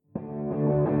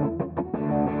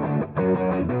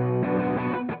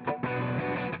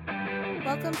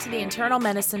Welcome to the Internal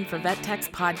Medicine for Vet Techs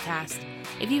podcast.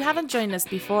 If you haven't joined us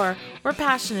before, we're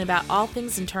passionate about all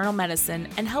things internal medicine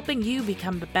and helping you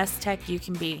become the best tech you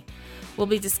can be. We'll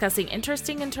be discussing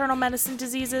interesting internal medicine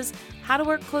diseases, how to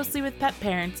work closely with pet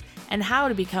parents, and how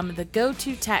to become the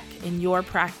go-to tech in your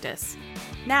practice.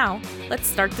 Now, let's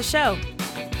start the show.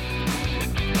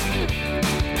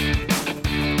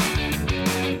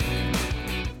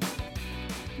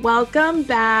 Welcome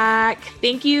back.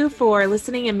 Thank you for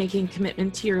listening and making a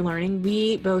commitment to your learning.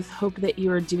 We both hope that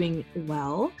you are doing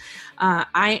well.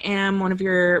 I am one of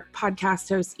your podcast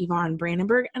hosts, Yvonne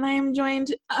Brandenburg, and I am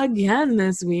joined again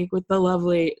this week with the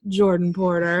lovely Jordan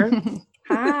Porter.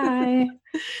 Hi.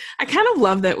 I kind of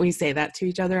love that we say that to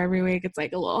each other every week. It's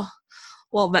like a little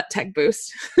vet tech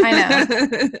boost. I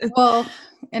know. Well,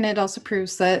 and it also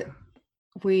proves that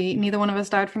neither one of us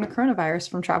died from the coronavirus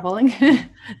from traveling.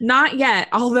 Not yet.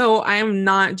 Although I am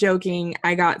not joking.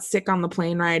 I got sick on the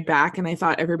plane ride back and I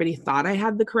thought everybody thought I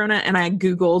had the corona, and I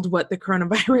Googled what the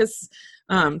coronavirus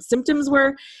symptoms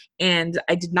were, and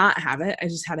I did not have it. I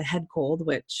just had a head cold,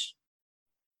 which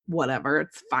whatever,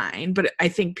 it's fine. But I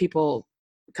think people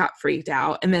got freaked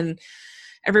out. And then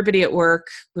everybody at work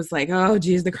was like, oh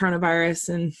geez, the coronavirus.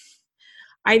 And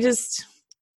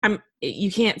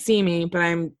you can't see me, but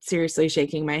I'm seriously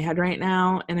shaking my head right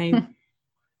now. And I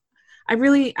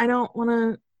don't want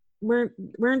to,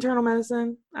 we're internal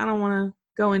medicine. I don't want to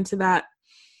go into that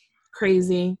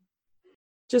crazy.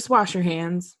 Just wash your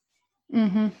hands.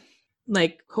 Mm-hmm.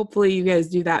 Like, hopefully you guys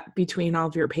do that between all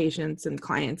of your patients and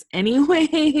clients anyways.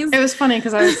 It was funny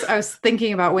because I was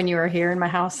thinking about when you were here in my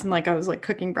house and like, I was like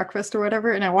cooking breakfast or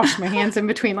whatever. And I washed my hands in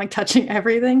between like touching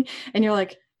everything. And you're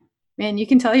like, man, you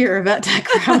can tell you're a vet tech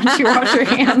for how much you wash your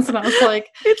hands. And I was like,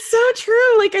 it's so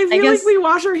true. Like, I feel like we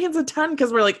wash our hands a ton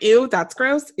because we're like, ew, that's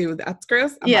gross. Ew, that's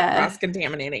gross. I'm not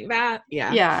cross-contaminating that.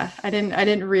 Yeah. Yeah. I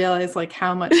didn't realize like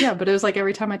how much. Yeah. But it was like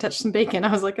every time I touched some bacon,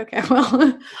 I was like, okay,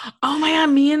 well. Oh my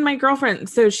God. Me and my girlfriend.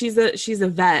 So she's a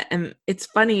vet, and it's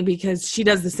funny because she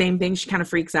does the same thing. She kind of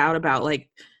freaks out about like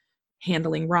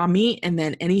handling raw meat and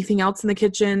then anything else in the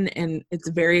kitchen. And it's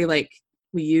very like,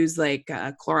 we use like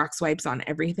Clorox wipes on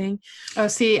everything. Oh,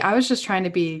 see, I was just trying to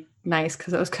be nice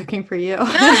because I was cooking for you.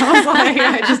 I was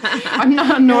like, I'm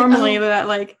not normally that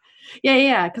like,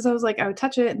 yeah. Because I was like, I would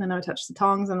touch it and then I would touch the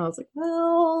tongs and I was like,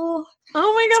 well.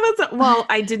 Oh my God.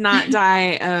 I did not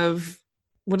die of,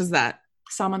 what is that?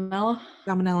 Salmonella,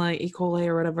 E. coli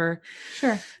or whatever.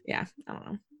 Sure. Yeah. I don't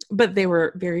know. But they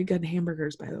were very good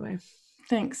hamburgers, by the way.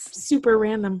 Thanks. Super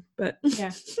random, but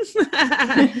yeah.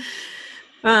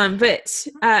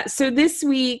 So this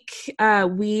week,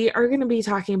 we are going to be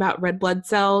talking about red blood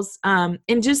cells, and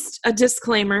just a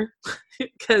disclaimer,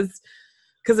 because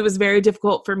it was very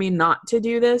difficult for me not to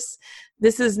do this.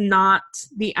 This is not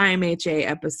the IMHA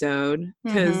episode,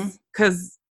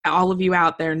 because all of you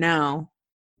out there know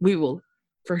we will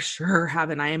for sure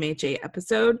have an IMHA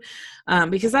episode,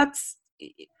 because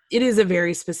it is a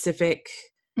very specific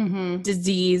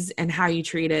disease and how you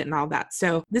treat it and all that.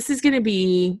 So this is going to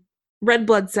be red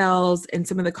blood cells and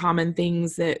some of the common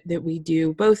things that we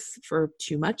do, both for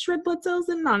too much red blood cells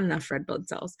and not enough red blood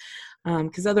cells.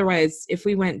 Because otherwise, if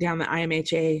we went down the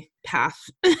IMHA path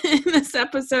in this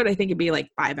episode, I think it'd be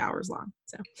like 5 hours long.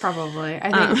 So probably,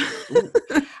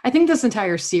 I think this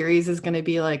entire series is going to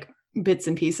be like bits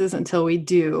and pieces until we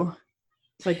do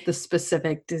like the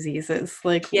specific diseases.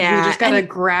 Like we just got to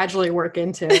gradually work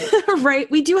into it. Right.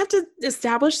 We do have to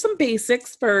establish some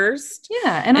basics first.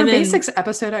 Yeah. And our basics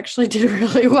episode actually did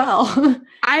really well.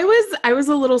 I was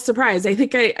a little surprised. I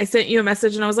think I sent you a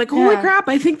message and I was like, holy crap,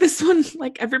 I think this one,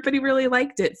 like everybody really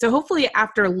liked it. So hopefully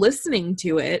after listening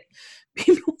to it,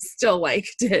 people still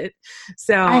liked it.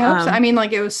 So I hope so. I mean,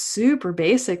 like it was super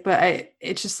basic, but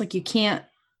it's just like, you can't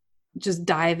just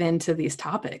dive into these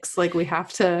topics. Like we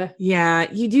have to. Yeah,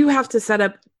 you do have to set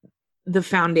up the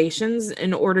foundations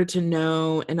in order to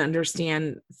know and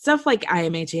understand stuff like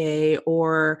IMHA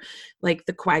or like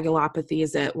the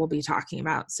coagulopathies that we'll be talking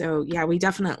about. So yeah, we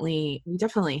definitely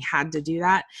had to do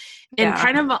that. And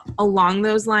kind of along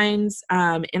those lines,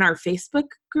 in our Facebook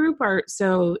group,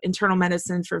 so Internal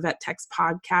Medicine for Vet Techs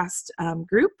podcast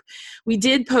group, we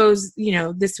did pose,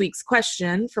 this week's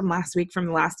question from last week, from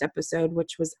the last episode,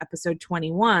 which was episode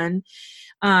 21.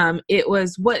 It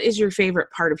was, what is your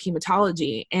favorite part of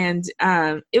hematology? And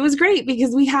it was great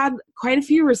because we had quite a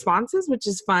few responses, which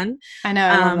is fun. I know.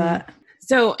 I love that.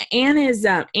 So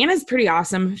Anna's pretty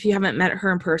awesome. If you haven't met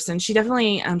her in person, she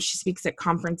definitely, she speaks at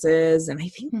conferences, and I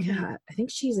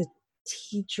think she's a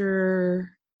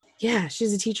teacher. Yeah,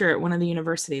 she's a teacher at one of the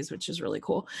universities, which is really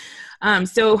cool.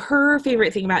 So her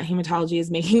favorite thing about hematology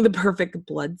is making the perfect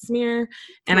blood smear.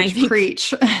 And Which I think,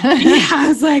 preach. yeah, I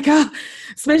was like, oh,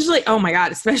 especially, oh my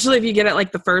God, especially if you get it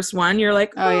like the first one, you're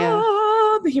like, Oh,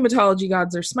 yeah. the hematology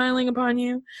gods are smiling upon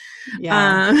you.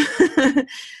 Yeah.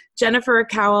 Jennifer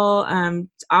Cowell,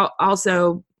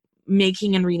 also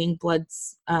making and reading blood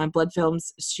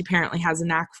films. She apparently has a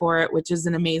knack for it, which is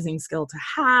an amazing skill to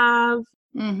have.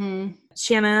 Mm-hmm.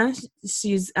 Shanna,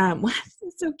 she's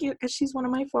so cute because she's one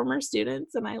of my former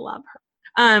students and I love her.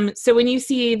 So when you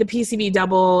see the PCV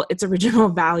double its original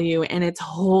value and it's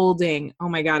holding, oh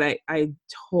my God, I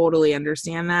totally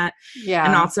understand that. Yeah.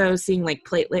 And also seeing like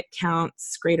platelet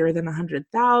counts greater than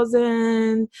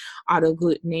 100,000,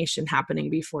 autoagglutination happening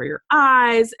before your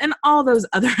eyes, and all those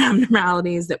other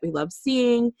abnormalities that we love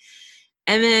seeing.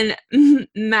 And then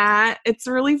Matt, it's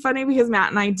really funny because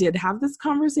Matt and I did have this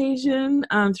conversation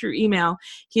through email.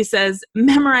 He says,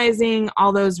 memorizing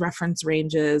all those reference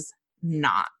ranges,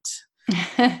 not.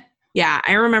 Yeah,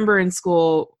 I remember in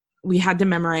school, we had to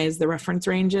memorize the reference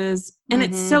ranges. And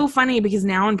it's so funny because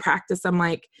now in practice, I'm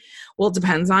like, well, it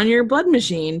depends on your blood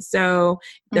machine. So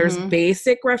there's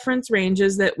basic reference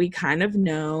ranges that we kind of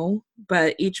know,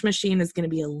 but each machine is going to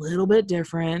be a little bit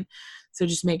different. So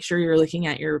just make sure you're looking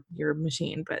at your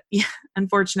machine. But yeah,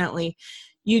 unfortunately,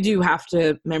 you do have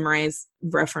to memorize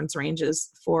reference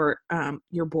ranges for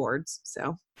your boards.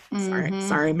 So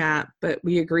sorry, Matt, but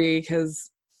we agree because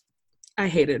I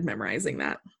hated memorizing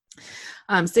that.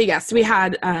 So yes, we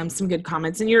had some good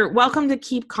comments, and you're welcome to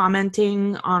keep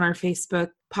commenting on our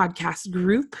Facebook podcast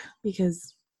group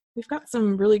because we've got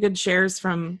some really good shares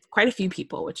from quite a few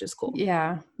people, which is cool.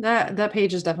 Yeah, that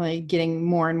page is definitely getting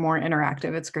more and more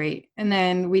interactive. It's great. And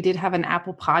then we did have an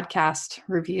Apple Podcast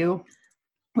review,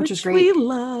 which is great. We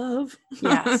love.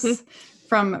 Yes.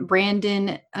 From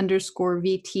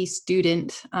Brandon_VT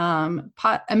student.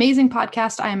 Amazing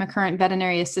podcast. I am a current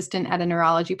veterinary assistant at a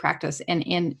neurology practice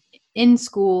and in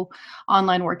school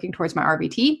online working towards my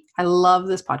RVT. I love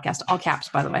this podcast. All caps,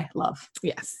 by the way. Love.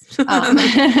 Yes.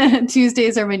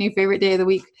 Tuesdays are my new favorite day of the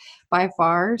week by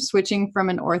far. Switching from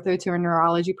an ortho to a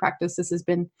neurology practice, this has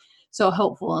been so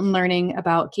helpful in learning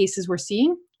about cases we're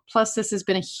seeing. Plus, this has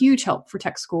been a huge help for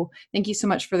tech school. Thank you so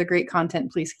much for the great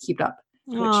content. Please keep it up.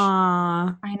 Which,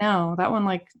 Aww. I know that one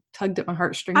like tugged at my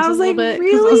heartstrings I was a little like, bit.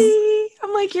 really?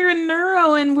 I'm like, you're a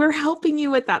neuro and we're helping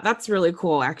you with that. That's really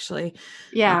cool, actually.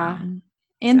 Yeah.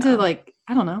 And to like,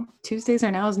 I don't know, Tuesdays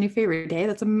are now his new favorite day.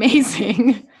 That's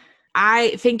amazing.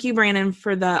 I thank you, Brandon,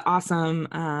 for the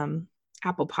awesome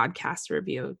Apple Podcast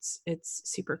review. It's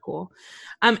super cool.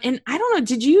 And I don't know,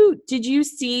 did you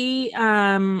see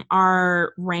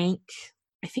our rank?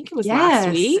 I think it was last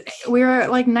week. We were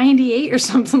at like 98 or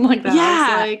something like that.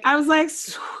 Yeah. I was like,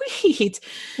 sweet.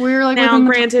 We were like, now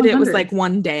granted, it was like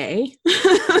one day.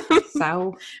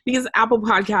 So because Apple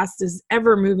Podcast is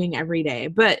ever moving every day.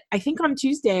 But I think on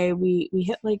Tuesday we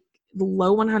hit like the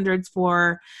low 100s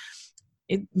for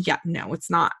it. Yeah, no, it's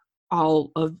not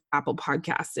all of Apple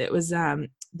Podcasts. It was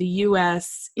the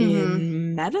US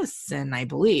in medicine, I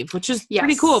believe, which is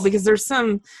pretty cool because there's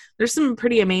some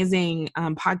pretty amazing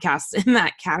podcasts in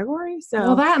that category. So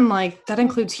well, that and like that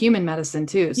includes human medicine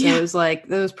too. So it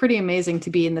was pretty amazing to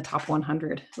be in the top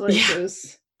 100. Like it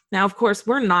was. Now, of course,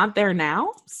 we're not there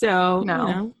now. So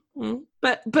no,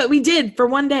 but we did for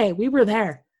one day. We were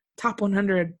there. Top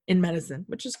 100 in medicine,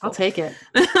 which is cool. I'll take it.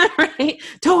 Right?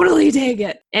 Totally take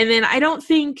it. And then I don't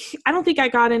think I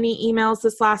got any emails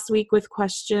this last week with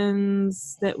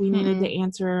questions that we needed to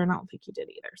answer, and I don't think you did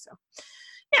either. So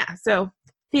yeah, so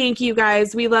thank you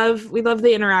guys. We love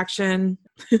the interaction.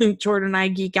 Jordan and I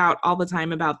geek out all the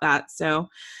time about that. So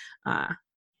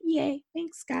yay,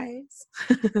 thanks guys.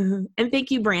 And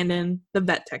thank you, Brandon, the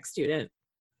vet tech student,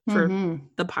 for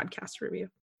the podcast review.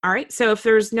 All right. So if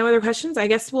there's no other questions, I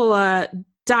guess we'll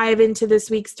dive into this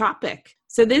week's topic.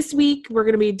 So this week, we're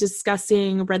going to be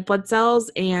discussing red blood cells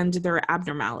and their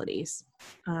abnormalities.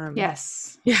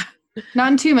 Yes. Yeah.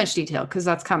 Not in too much detail because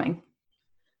that's coming.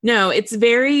 No, it's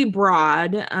very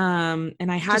broad. And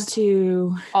I had Just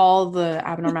to... all the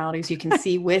abnormalities you can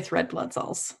see with red blood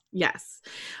cells. Yes.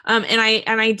 And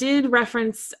I did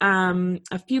reference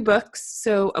a few books.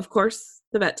 So, of course,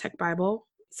 the Vet Tech Bible.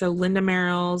 So Linda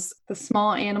Merrill's The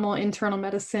Small Animal Internal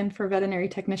Medicine for Veterinary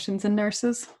Technicians and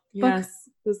Nurses. Yes,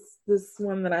 book. This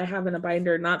one that I have in a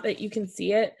binder. Not that you can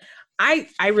see it. I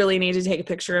really need to take a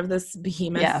picture of this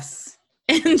behemoth. Yes.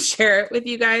 And share it with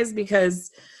you guys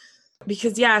because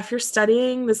yeah, if you're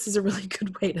studying, this is a really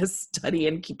good way to study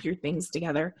and keep your things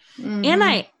together. And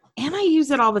I use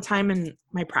it all the time in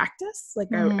my practice. Like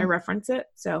I reference it.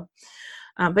 So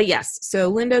But yes, so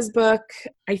Linda's book,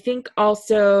 I think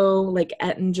also like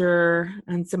Ettinger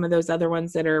and some of those other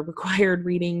ones that are required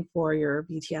reading for your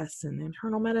BTS and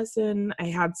internal medicine. I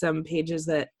had some pages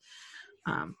that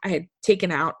I had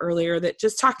taken out earlier that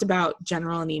just talked about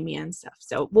general anemia and stuff.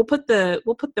 So we'll put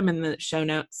them in the show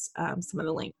notes, some of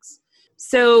the links.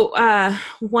 So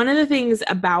one of the things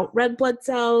about red blood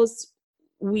cells,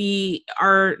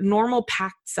 our normal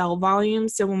packed cell volume.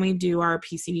 So when we do our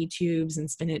PCV tubes and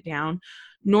spin it down,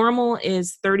 normal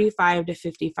is 35 to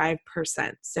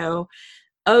 55%. So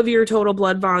of your total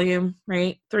blood volume,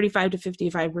 right, 35 to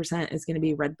 55% is going to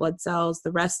be red blood cells.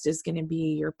 The rest is going to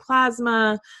be your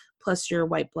plasma plus your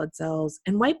white blood cells.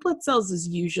 And white blood cells is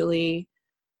usually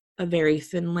a very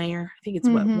thin layer. I think it's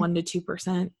 1 to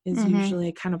 2% is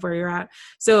usually kind of where you're at.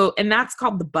 So, and that's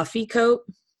called the buffy coat.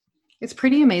 It's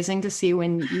pretty amazing to see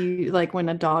when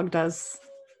a dog does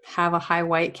have a high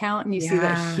white count and you see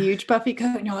that huge buffy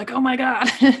coat and you're like, oh my God.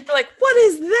 You're like, what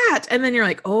is that? And then you're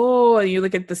like, oh, and you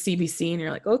look at the CBC and you're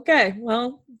like, okay,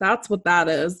 well, that's what that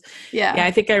is. Yeah,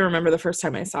 I think I remember the first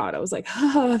time I saw it, I was like,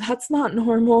 oh, that's not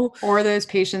normal. Or those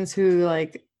patients who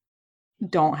like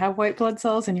don't have white blood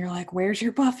cells and you're like, where's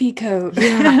your buffy coat?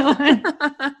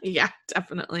 Yeah,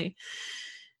 definitely.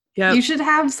 Yeah, you should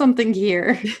have something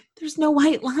here. There's no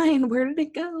white line. Where did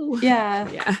it go?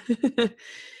 Yeah.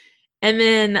 And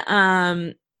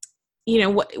then,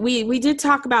 we did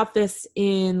talk about this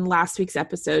in last week's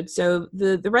episode. So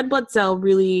the red blood cell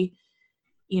really,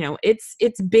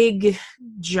 its big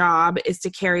job is to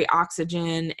carry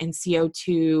oxygen and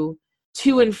CO2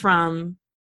 to and from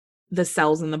the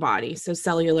cells in the body. So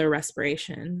cellular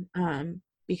respiration,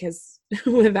 because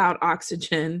without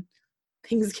oxygen,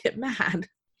 things get mad.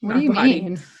 What do you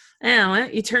mean? I don't know.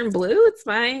 You turn blue, it's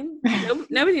fine.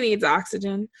 Nobody needs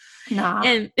oxygen. Nah.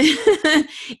 And the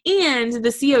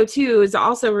CO2 is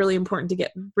also really important to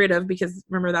get rid of because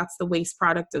remember that's the waste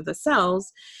product of the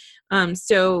cells.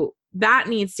 So that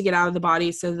needs to get out of the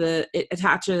body so that it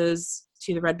attaches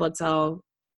to the red blood cell,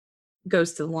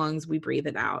 goes to the lungs, we breathe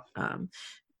it out.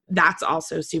 That's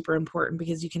also super important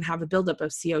because you can have a buildup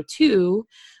of CO2,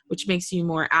 which makes you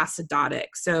more acidotic.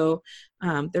 So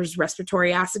there's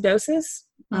respiratory acidosis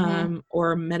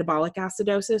or metabolic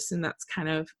acidosis, and that's kind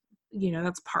of,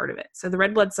 that's part of it. So the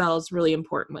red blood cell is really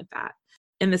important with that.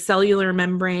 And the cellular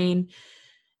membrane,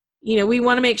 we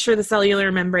want to make sure the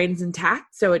cellular membrane is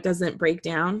intact so it doesn't break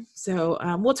down. So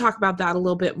we'll talk about that a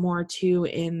little bit more too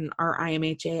in our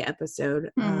IMHA episode,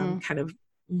 kind of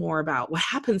more about what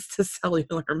happens to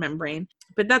cellular membrane.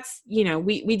 But that's,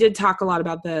 we did talk a lot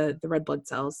about the red blood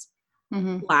cells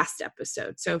last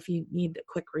episode. So if you need a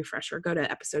quick refresher, go to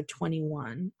episode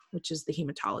 21, which is the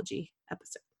hematology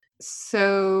episode.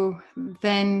 So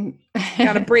then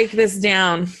got to break this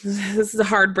down. This is a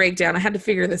hard breakdown. I had to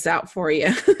figure this out for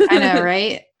you. I know,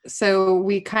 right? So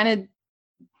we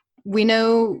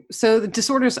know, so the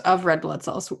disorders of red blood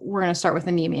cells, we're going to start with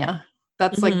anemia.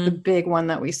 That's like the big one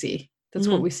that we see. That's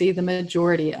what we see the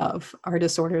majority of our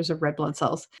disorders of red blood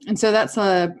cells. And so that's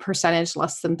a percentage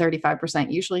less than 35%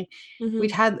 usually. We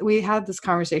had this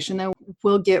conversation though.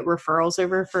 We'll get referrals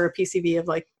over for a PCV of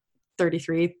like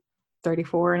 33,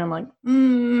 34. And I'm like,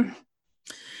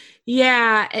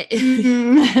 Yeah.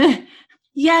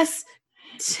 Yes,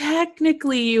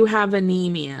 technically you have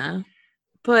anemia,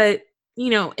 but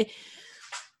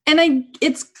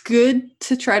it's good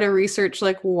to try to research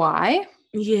like why.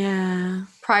 Yeah.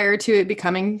 Prior to it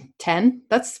becoming 10.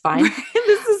 That's fine.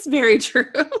 This is very true.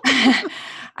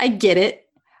 I get it.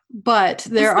 But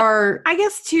I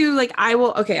guess too, like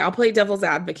I'll play devil's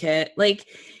advocate. Like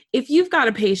if you've got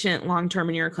a patient long-term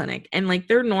in your clinic and like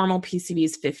their normal PCV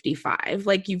is 55,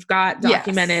 like you've got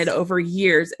documented over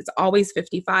years, it's always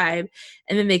 55.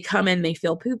 And then they come in, they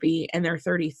feel poopy and they're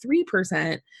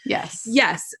 33%. Yes.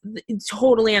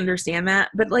 Totally understand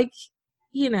that. But like,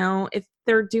 if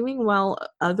they're doing well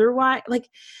otherwise, like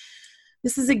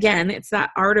this is, again, it's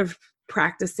that art of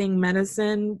practicing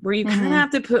medicine where you kind of have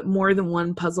to put more than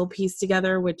one puzzle piece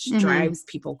together, which drives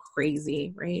people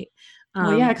crazy, right?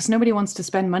 Well, yeah, because nobody wants to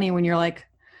spend money when you're like,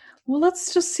 well,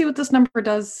 let's just see what this number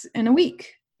does in a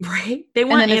week. Right. They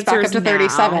want and then answers it's back up to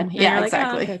 37. Now. Yeah, like,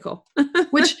 exactly. Okay, cool.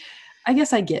 Which I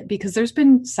guess I get because there's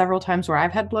been several times where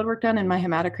I've had blood work done and my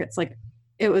hematocrit's like,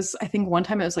 it was, I think one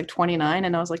time it was like 29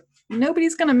 and I was like,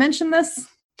 nobody's going to mention this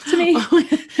to me.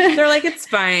 They're like, it's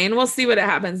fine. We'll see what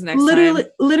happens next time.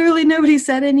 Literally nobody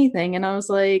said anything. And I was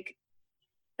like,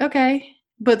 okay.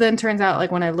 But then turns out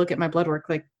like when I look at my blood work,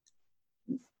 like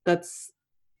that's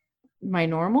my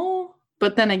normal.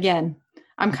 But then again,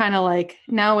 I'm kind of like,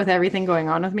 now with everything going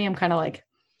on with me, I'm kind of like,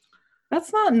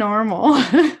 that's not normal.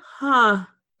 Huh.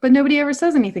 But nobody ever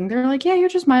says anything. They're like, yeah, you're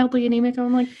just mildly anemic.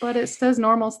 I'm like, but it says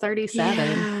normal's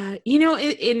 37.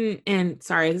 Yeah. And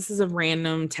sorry, this is a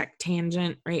random tech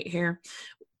tangent right here.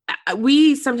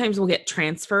 We sometimes will get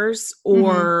transfers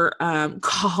or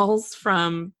calls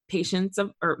from patients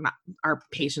or not, our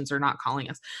patients are not calling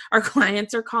us. Our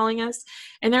clients are calling us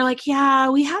and they're like, yeah,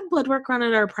 we had blood work run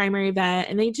at our primary vet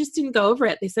and they just didn't go over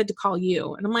it. They said to call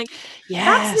you. And I'm like,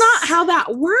 that's not how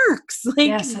that works. Like,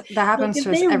 yes, that happens if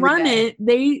to us they every run day. it,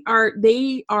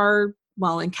 they are,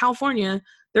 well, in California,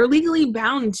 they're legally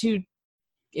bound to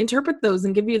interpret those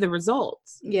and give you the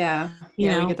results. Yeah. You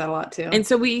know? We get that a lot too. And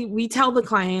so we tell the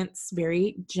clients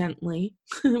very gently,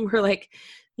 we're like,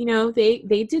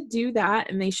 they did do that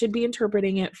and they should be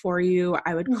interpreting it for you.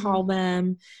 I would call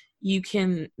them.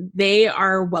 They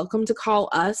are welcome to call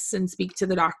us and speak to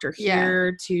the doctor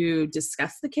here to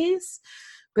discuss the case.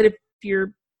 But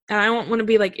and I don't want to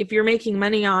be like, if you're making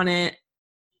money on it,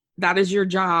 that is your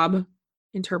job,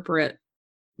 interpret.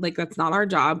 Like, that's not our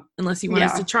job unless you want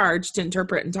us to charge to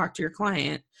interpret and talk to your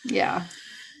client. Yeah.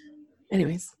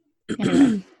 Anyways.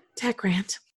 Tech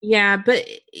rant. Yeah, but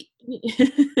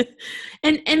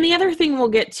and the other thing we'll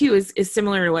get to is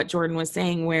similar to what Jordan was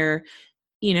saying, where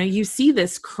you see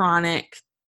this chronic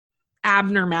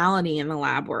abnormality in the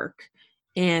lab work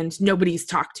and nobody's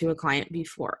talked to a client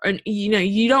before, and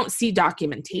you don't see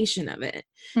documentation of it.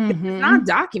 If it's not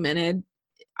documented,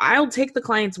 I'll take the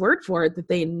client's word for it that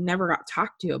they never got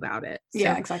talked to about it. So,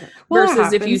 yeah, exactly. Well,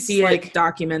 versus if you see it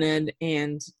documented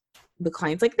and the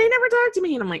client's like, they never talked to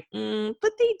me. And I'm like,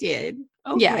 but they did.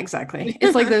 Okay. Yeah, exactly.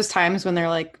 It's like those times when they're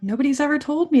like, nobody's ever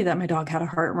told me that my dog had a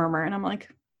heart murmur. And I'm like,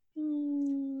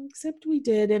 except we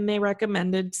did. And they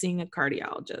recommended seeing a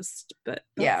cardiologist, but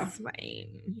that's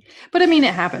fine. But I mean,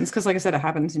 it happens. Cause like I said, it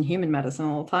happens in human medicine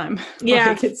all the time.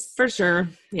 Yeah, it's for sure.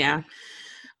 Yeah.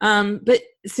 But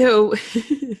so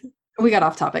we got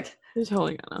off topic. We're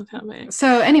totally got off topic.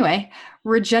 So anyway,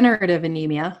 regenerative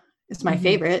anemia is my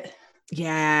favorite.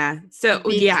 Yeah. So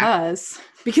because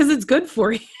it's good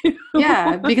for you.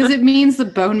 Yeah, because it means the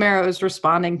bone marrow is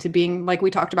responding to being, like we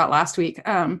talked about last week,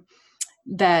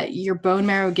 that your bone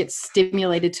marrow gets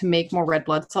stimulated to make more red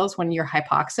blood cells when you're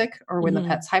hypoxic or when the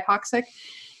pet's hypoxic.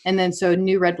 And then so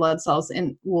new red blood cells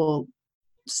will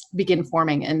begin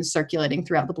forming and circulating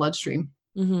throughout the bloodstream.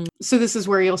 So this is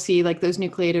where you'll see like those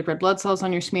nucleated red blood cells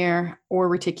on your smear or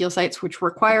reticulocytes, which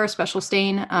require a special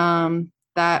stain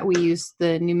that we use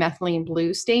the new methylene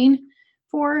blue stain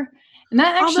for. And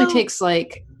that actually takes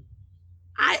like...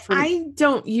 I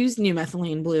don't use new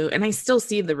methylene blue and I still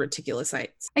see the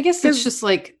reticulocytes. I guess it's just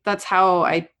like, that's how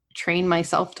I train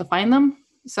myself to find them.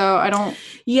 So I don't...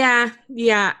 Yeah.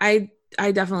 I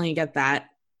definitely get that.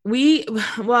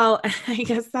 Well, I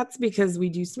guess that's because we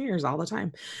do smears all the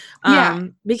time.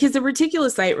 Because the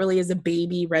reticulocyte really is a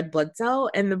baby red blood cell,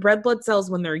 and the red blood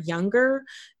cells, when they're younger,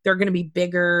 they're going to be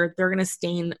bigger. They're going to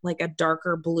stain like a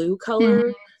darker blue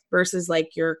color versus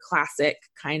like your classic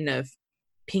kind of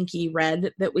pinky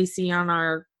red that we see on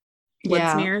our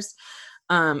blood smears.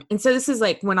 And so this is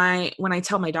like when I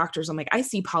tell my doctors, I'm like, I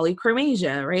see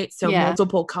polychromasia, right? So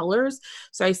multiple colors.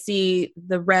 So I see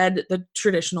the red, the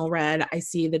traditional red. I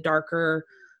see the darker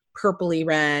purpley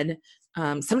red.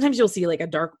 Sometimes you'll see like a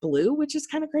dark blue, which is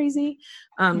kind of crazy.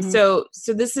 So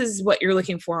this is what you're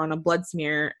looking for on a blood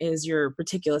smear is your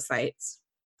reticulocytes.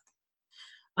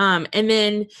 And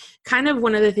then kind of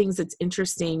one of the things that's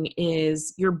interesting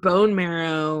is your bone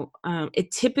marrow. It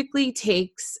typically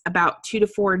takes about 2 to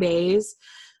 4 days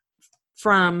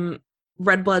from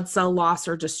red blood cell loss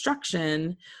or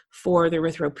destruction for the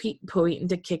erythropoietin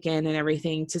to kick in and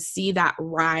everything to see that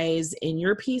rise in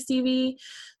your PCV.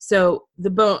 So the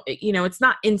bone, it's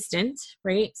not instant,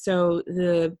 right? So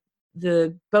the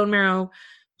bone marrow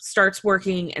starts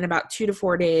working in about 2 to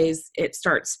 4 days. It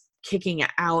starts kicking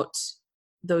out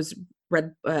those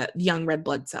young red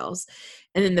blood cells.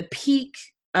 And then the peak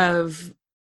of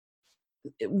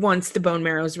once the bone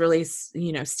marrow is really,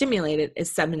 stimulated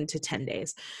is 7 to 10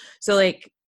 days. So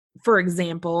like, for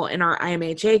example, in our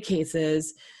IMHA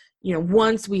cases,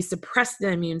 once we suppress the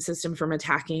immune system from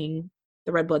attacking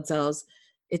the red blood cells,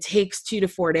 it takes 2 to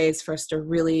 4 days for us to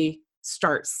really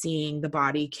start seeing the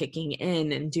body kicking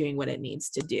in and doing what it needs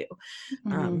to do.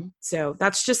 So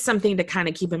that's just something to kind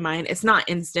of keep in mind. It's not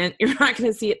instant. You're not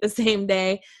going to see it the same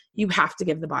day. You have to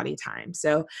give the body time.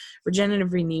 So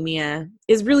regenerative anemia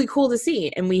is really cool to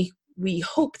see. And we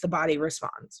hope the body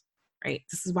responds, right?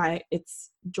 This is why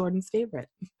it's Jordan's favorite.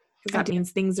 Because that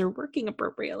means things are working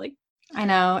appropriately. I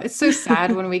know. It's so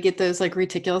sad when we get those like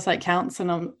reticulocyte counts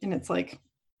and it's like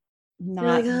You're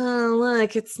like, oh,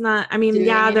 look, it's not, I mean,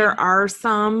 yeah, there are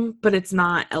some, but it's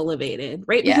not elevated,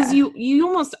 right? Yeah. Because you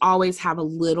almost always have a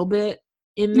little bit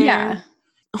in there,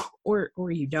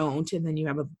 or you don't, and then you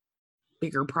have a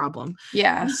bigger problem.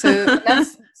 Yeah. So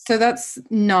that's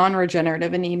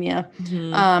non-regenerative anemia.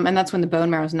 Mm-hmm. And that's when the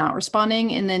bone marrow is not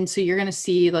responding. And then, so you're going to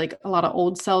see like a lot of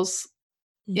old cells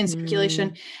in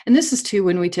circulation. And this is too,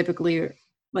 when we typically,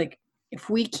 like, if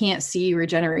we can't see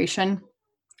regeneration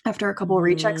after a couple of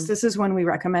rechecks, this is when we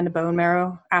recommend a bone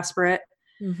marrow aspirate,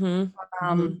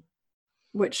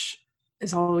 which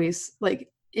is always like,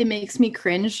 it makes me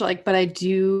cringe, like, but I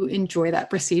do enjoy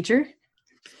that procedure.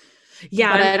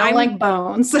 Yeah. But I don't like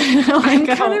bones. I'm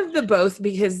kind of the both,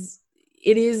 because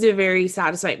it is a very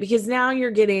satisfying, because now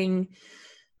you're getting,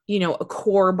 a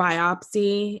core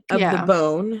biopsy of the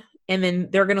bone. And then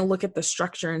they're going to look at the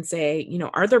structure and say,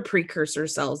 are there precursor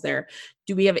cells there?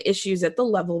 Do we have issues at the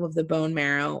level of the bone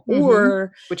marrow?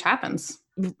 Or which happens.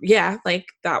 Yeah. Like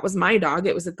that was my dog.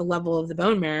 It was at the level of the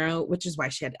bone marrow, which is why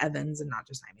she had Evans and not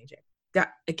just IMAJ. Yeah.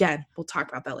 Again, we'll talk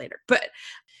about that later. But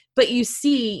you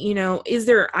see, is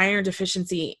there iron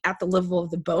deficiency at the level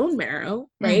of the bone marrow,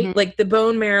 right? Like the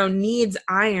bone marrow needs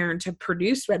iron to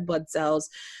produce red blood cells.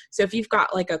 So if you've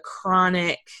got like a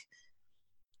chronic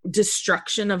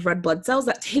destruction of red blood cells,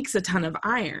 that takes a ton of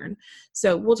iron.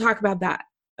 So we'll talk about that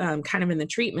kind of in the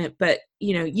treatment, but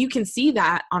you can see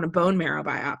that on a bone marrow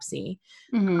biopsy.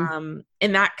 And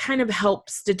that kind of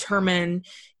helps determine,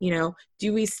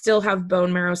 do we still have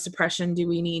bone marrow suppression? Do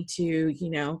we need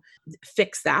to,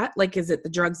 fix that? Like, is it the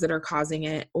drugs that are causing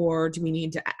it, or do we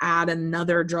need to add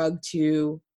another drug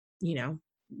to,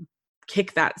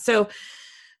 kick that? So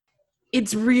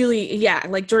it's really,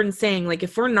 like Jordan's saying, like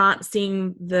if we're not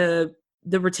seeing the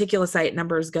reticulocyte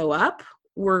numbers go up,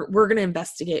 we're going to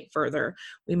investigate further.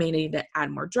 We may need to add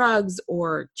more drugs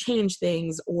or change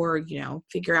things, or,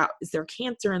 figure out, is there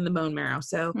cancer in the bone marrow?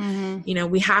 So,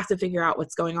 we have to figure out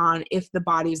what's going on if the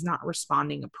body's not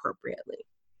responding appropriately.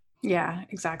 Yeah,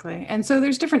 exactly. And so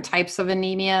there's different types of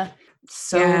anemia.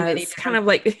 So many kind of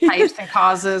like types and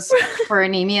causes for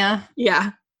anemia.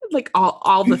 Yeah. Like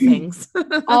all the things,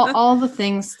 all the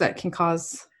things that can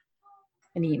cause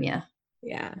anemia.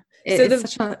 Yeah.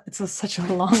 It's such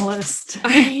a long list.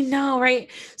 I know,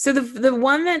 right? So the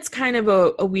one that's kind of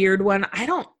a weird one,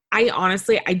 I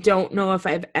honestly don't know if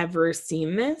I've ever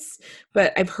seen this,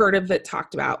 but I've heard of it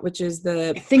talked about, which is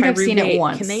the I think I've seen it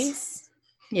once. Kinase.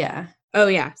 Yeah. Oh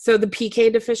yeah. So the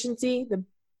PK deficiency, the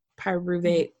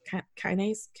pyruvate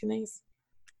kinase.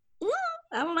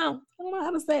 I don't know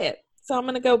how to say it. So I'm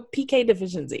going to go PK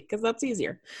deficiency because that's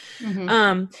easier.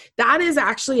 That is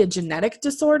actually a genetic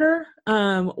disorder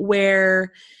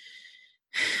where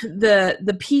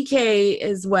the PK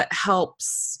is what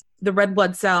helps the red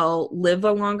blood cell live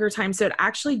a longer time. So it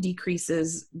actually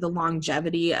decreases the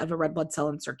longevity of a red blood cell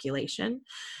in circulation.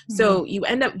 So you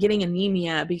end up getting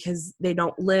anemia because they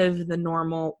don't live the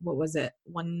normal,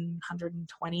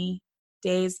 120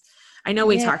 days. I know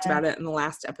we talked about it in the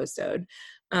last episode.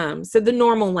 So the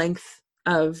normal length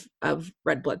of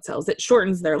red blood cells, it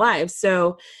shortens their lives.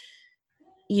 So,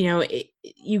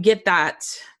 you get that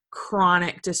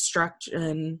chronic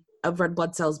destruction of red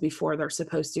blood cells before they're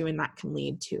supposed to, and that can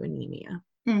lead to anemia.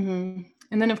 And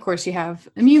then of course you have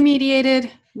immune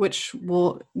mediated, which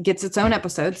gets its own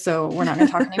episode. So we're not going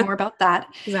to talk anymore about that.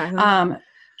 Exactly.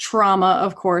 Trauma,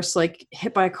 of course, like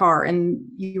hit by a car and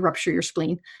you rupture your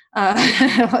spleen.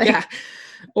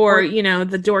 Or,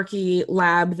 the dorky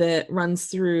lab that runs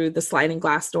through the sliding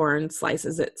glass door and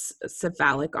slices its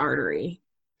cephalic artery.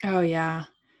 Oh, yeah.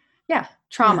 Yeah.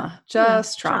 Trauma.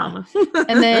 Trauma.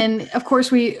 And then, of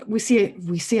course, we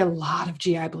see a lot of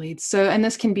GI bleeds. So, and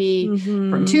this can be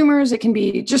from tumors. It can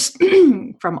be just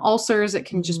from ulcers. It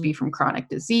can just be from chronic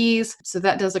disease. So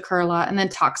that does occur a lot. And then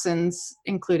toxins,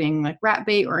 including like rat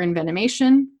bait or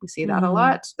envenomation. We see that a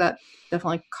lot. That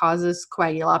definitely causes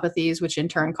coagulopathies, which in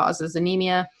turn causes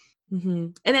anemia.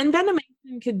 And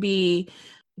envenomation could be,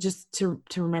 just to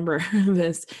remember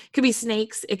this, it could be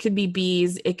snakes, it could be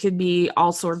bees, it could be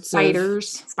all sorts of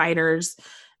spiders.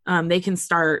 They can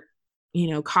start,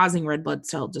 causing red blood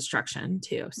cell destruction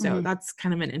too. So that's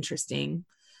kind of an interesting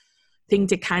thing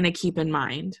to kind of keep in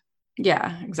mind.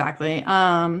 Yeah, exactly.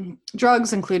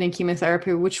 Drugs, including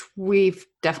chemotherapy, which we've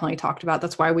definitely talked about.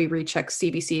 That's why we recheck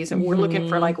CBCs, and we're looking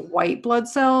for like white blood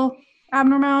cell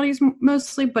abnormalities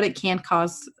mostly, but it can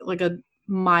cause like a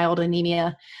mild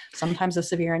anemia, sometimes a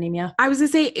severe anemia. I was going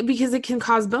to say, because it can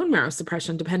cause bone marrow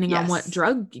suppression depending on what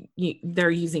drug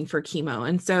they're using for chemo.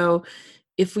 And so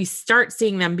if we start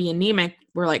seeing them be anemic,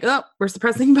 we're like, oh, we're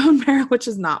suppressing bone marrow, which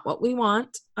is not what we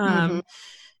want.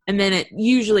 And then it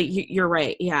usually, you're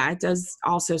right. Yeah, it does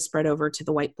also spread over to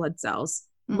the white blood cells.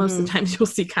 Most of the times you'll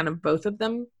see kind of both of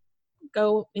them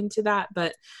go into that,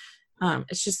 but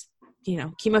it's just,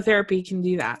 chemotherapy can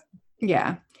do that.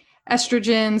 Yeah.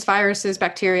 Estrogens, viruses,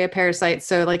 bacteria, parasites.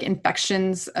 So like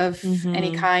infections of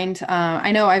any kind.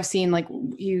 I know I've seen, like,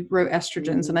 you wrote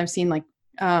estrogens, and I've seen like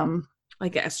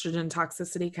estrogen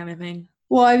toxicity kind of thing.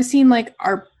 Well, I've seen like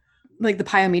the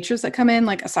pyometers that come in,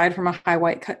 like aside from a high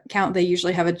white count, they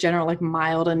usually have a general like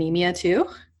mild anemia too,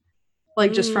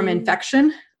 like just from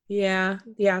infection. Yeah,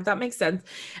 that makes sense.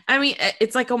 I mean,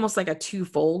 it's like almost like a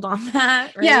twofold on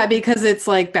that, right? Yeah, because it's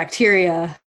like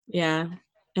bacteria. Yeah,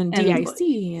 and DIC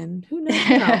and who knows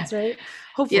what else, right?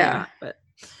 Hopefully not, but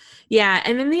yeah.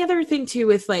 And then the other thing too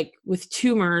with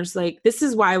tumors, like this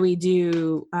is why we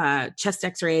do chest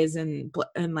X-rays and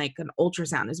like an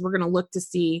ultrasound, is we're going to look to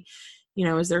see,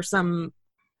 is there some,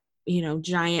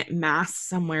 giant mass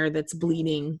somewhere that's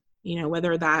bleeding,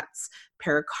 whether that's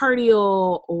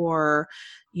pericardial or,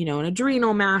 an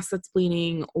adrenal mass that's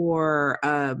bleeding, or,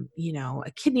 a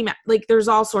kidney mass. Like there's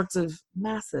all sorts of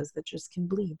masses that just can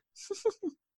bleed.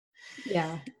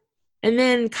 Yeah. And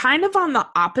then kind of on the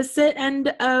opposite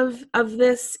end of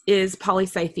this is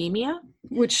polycythemia,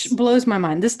 which blows my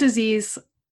mind. This disease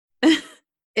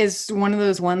is one of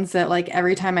those ones that, like,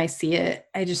 every time I see it,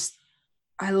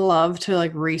 I love to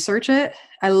like research it.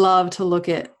 I love to look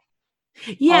at.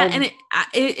 Yeah. And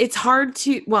it's hard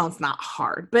to, well, it's not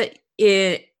hard, but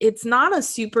it's not a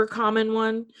super common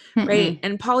one, right?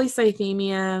 And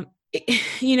polycythemia,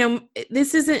 your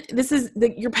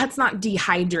pet's not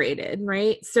dehydrated,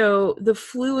 right? So the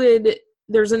fluid,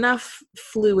 there's enough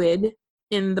fluid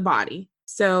in the body.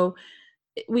 So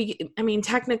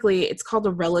technically it's called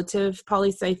a relative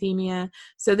polycythemia.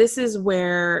 So this is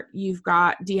where you've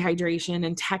got dehydration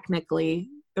and technically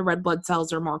the red blood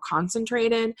cells are more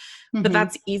concentrated, but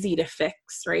that's easy to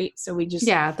fix, right? So we just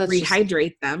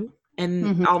rehydrate them.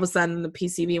 And all of a sudden the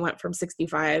PCV went from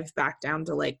 65 back down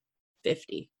to like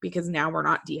 50 because now we're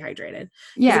not dehydrated.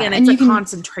 Yeah. Again, it's a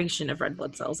concentration of red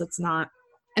blood cells. It's not.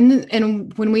 And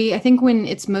I think when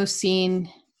it's most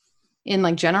seen in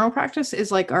like general practice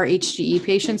is like our HGE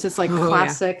patients. It's like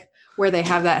classic where they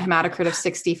have that hematocrit of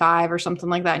 65 or something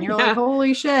like that. And you're like,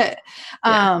 holy shit.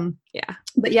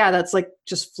 But yeah, that's like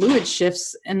just fluid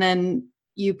shifts. And then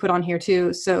you put on here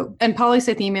too. So, and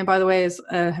polycythemia, by the way, is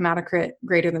a hematocrit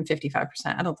greater than 55%.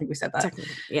 I don't think we said that.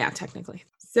 Technically.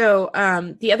 So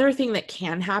the other thing that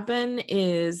can happen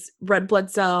is red blood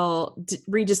cell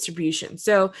redistribution.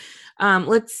 So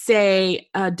let's say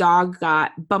a dog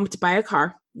got bumped by a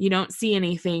car. You don't see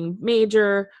anything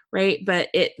major, right? But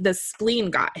the spleen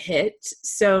got hit.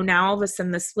 So now all of a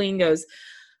sudden the spleen goes,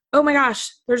 oh my gosh,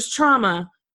 there's trauma.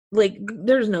 Like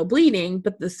there's no bleeding,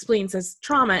 but the spleen says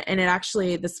trauma, and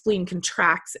the spleen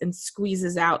contracts and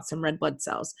squeezes out some red blood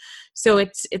cells. So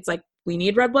it's like, we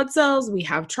need red blood cells. We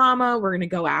have trauma. We're going to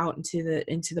go out into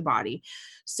the body.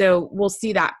 So we'll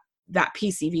see that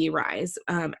PCV rise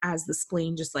as the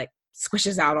spleen just like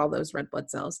squishes out all those red blood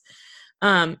cells.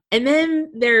 And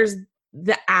then there's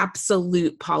the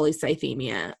absolute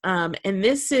polycythemia. And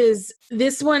this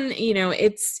one,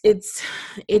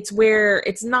 it's where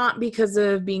it's not because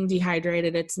of being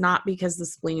dehydrated. It's not because the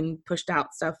spleen pushed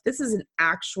out stuff. This is an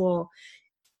actual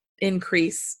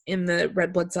increase in the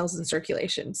red blood cells in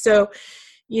circulation. So,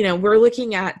 we're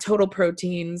looking at total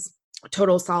proteins,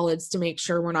 total solids to make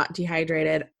sure we're not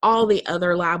dehydrated. All the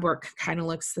other lab work kind of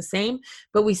looks the same,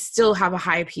 but we still have a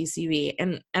high PCV.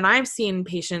 And I've seen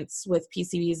patients with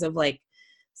PCVs of like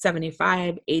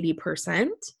 75, 80%.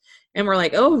 And we're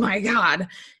like, oh my God.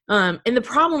 And the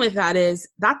problem with that is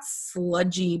that's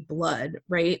sludgy blood,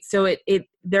 right? So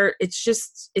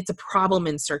it's a problem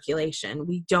in circulation.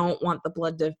 We don't want the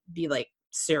blood to be like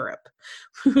syrup.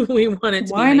 We want it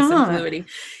to be nice and fluidy.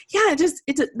 Yeah,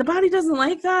 the body doesn't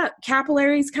like that.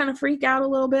 Capillaries kind of freak out a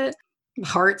little bit.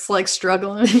 Heart's like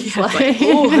struggling.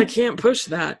 Oh, I can't push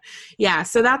that. Yeah,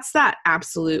 so that's that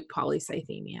absolute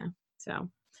polycythemia. So,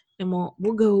 and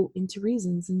we'll go into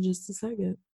reasons in just a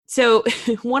second. So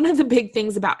one of the big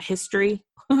things about history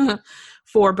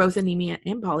for both anemia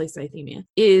and polycythemia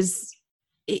is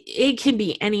it can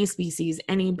be any species,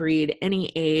 any breed,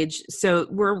 any age. So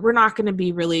we're not going to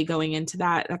be really going into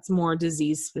that. That's more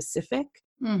disease specific.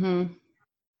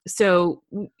 So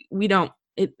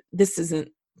this isn't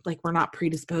like we're not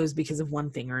predisposed because of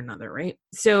one thing or another, right?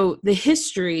 So the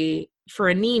history for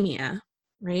anemia,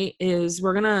 right, is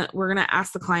we're gonna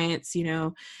ask the clients,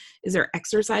 is there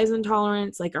exercise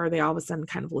intolerance? Like, are they all of a sudden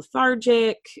kind of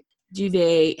lethargic? Do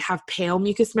they have pale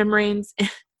mucous membranes?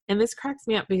 And this cracks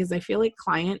me up because I feel like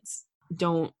clients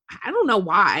I don't know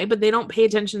why, but they don't pay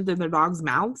attention to their dogs'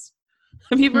 mouths.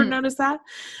 Have you ever noticed that?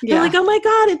 Yeah. They're like, oh my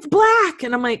God, it's black.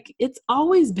 And I'm like, it's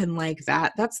always been like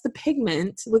that. That's the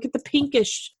pigment. Look at the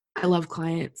pinkish. I love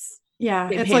clients. Yeah.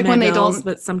 They It's pay like my when they bills, don't,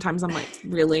 but sometimes I'm like,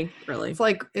 really? it's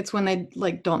like, it's when they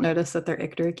like don't notice that they're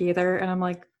icteric either. And I'm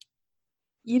like,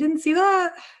 you didn't see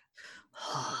that?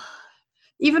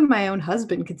 Even my own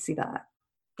husband could see that.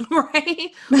 Right?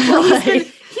 Well,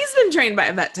 he's been trained by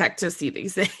a vet tech to see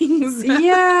these things.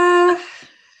 Yeah.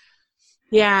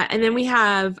 Yeah. And then we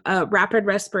have a rapid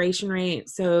respiration rate.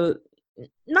 So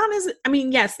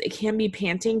yes, it can be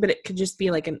panting, but it could just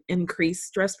be like an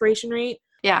increased respiration rate.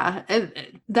 Yeah.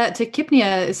 That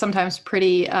tachypnea is sometimes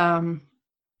pretty,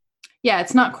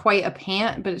 it's not quite a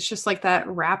pant, but it's just like that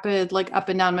rapid, like up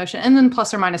and down motion. And then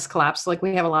plus or minus collapse. Like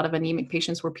we have a lot of anemic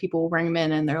patients where people bring them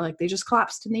in and they're like, they just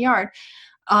collapsed in the yard.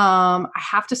 I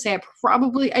have to say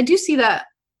I do see that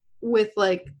with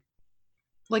like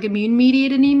immune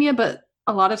mediated anemia, but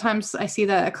a lot of times I see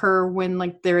that occur when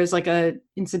like there is like a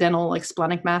incidental like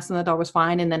splenic mass and the dog was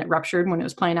fine and then it ruptured when it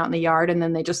was playing out in the yard and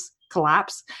then they just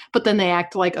collapse, but then they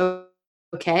act like, oh,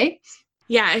 okay.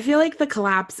 Yeah, I feel like the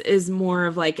collapse is more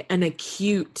of like an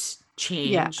acute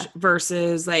change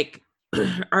versus like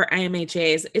our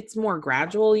IMHAs. It's more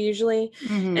gradual usually.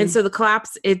 Mm-hmm. And so the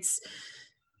collapse, it's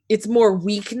more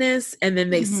weakness and then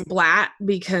they splat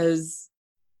because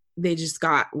they just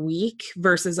got weak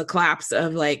versus a collapse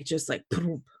of like just like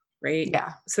right.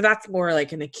 Yeah. So that's more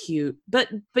like an acute, but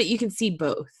you can see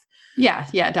both. Yeah,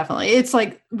 definitely. It's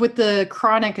like with the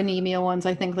chronic anemia ones,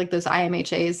 I think like those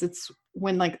IMHAs, it's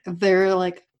when like they're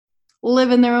like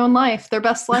living their own life, their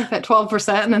best life at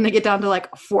 12%, and then they get down to like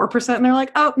 4% and they're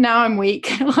like, oh, now I'm weak.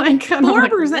 Like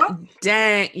 4%. Like,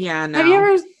 dang. Yeah. No. Have you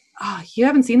ever, you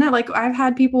haven't seen that? Like I've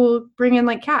had people bring in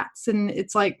like cats and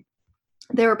it's like,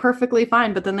 they were perfectly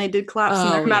fine, but then they did collapse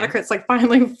and their hematocrit's like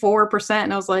finally 4%.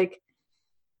 And I was like,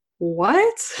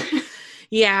 what?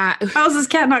 Yeah. How is this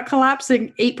cat not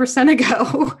collapsing 8%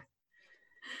 ago?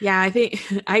 Yeah, I think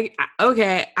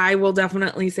I will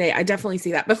definitely say I definitely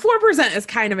see that. But 4% is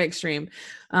kind of extreme.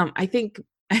 I think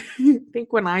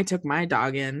when I took my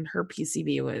dog in, her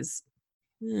PCV was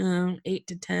 8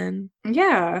 to 10.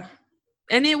 Yeah.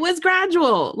 And it was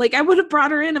gradual. Like I would have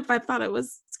brought her in if I thought it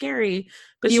was scary.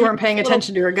 But you weren't paying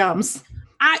attention to her gums.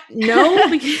 No,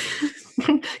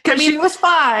 because she was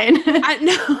fine.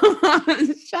 No,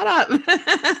 shut up.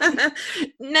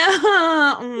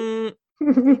 No.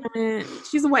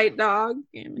 She's a white dog.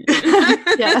 Yeah.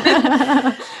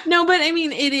 No, but I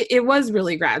mean, it was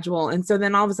really gradual. And so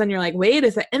then all of a sudden you're like, wait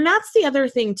a second. And that's the other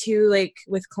thing too, like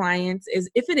with clients is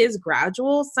if it is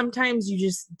gradual, sometimes you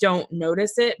just don't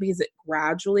notice it because it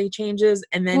gradually changes.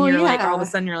 And then you're like, all of a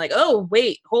sudden you're like, oh,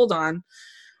 wait, hold on.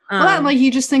 Like you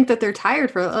just think that they're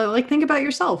tired for like, think about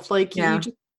yourself. Like you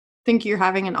just think you're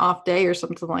having an off day or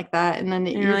something like that. And then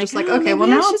you're just like, okay, well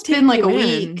now it's been like a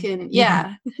week and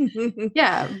yeah,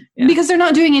 because they're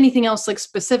not doing anything else like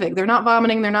specific. They're not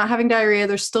vomiting. They're not having diarrhea.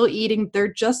 They're still eating.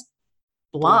 They're just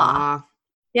blah.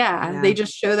 Yeah. They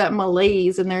just show that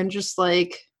malaise and they're just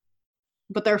like,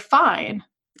 but they're fine.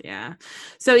 Yeah.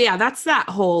 So yeah, that's that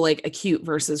whole like acute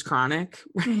versus chronic,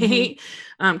 right?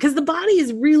 Because the body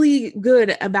is really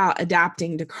good about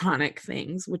adapting to chronic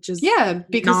things, which is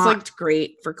because not like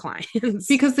great for clients.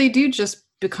 Because they do just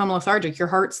become lethargic. Your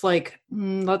heart's like,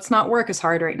 let's not work as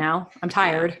hard right now. I'm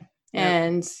tired. Yeah.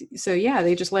 And so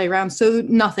they just lay around. So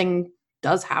nothing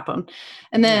does happen.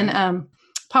 And then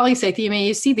polycythemia,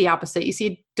 you see the opposite. You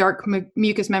see dark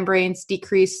mucous membranes,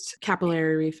 decreased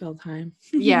capillary refill time.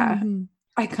 Yeah.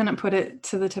 I couldn't put it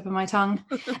to the tip of my tongue.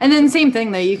 And then same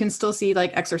thing though, you can still see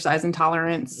like exercise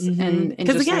intolerance and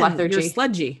just again, lethargy. You're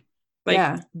sludgy.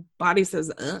 Like body says,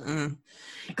 and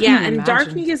imagine.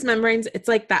 Dark mucous membranes, it's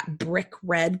like that brick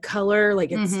red color.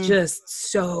 Like it's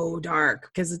just so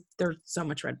dark because there's so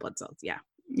much red blood cells. Yeah.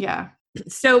 Yeah.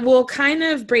 So we'll kind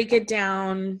of break it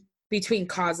down between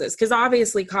causes because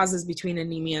obviously causes between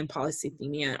anemia and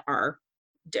polycythemia are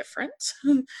different.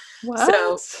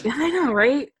 What? So I know,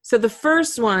 right? So the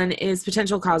first one is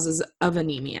potential causes of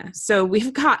anemia. So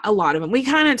we've got a lot of them. We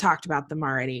kind of talked about them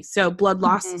already. So blood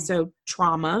loss, so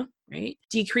trauma, right?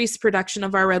 Decreased production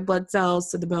of our red blood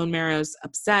cells. So the bone marrow's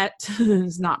upset,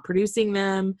 is not producing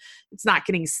them. It's not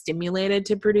getting stimulated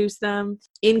to produce them.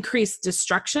 Increased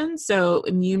destruction. So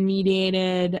immune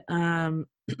mediated,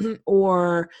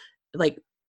 or like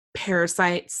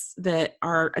parasites that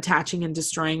are attaching and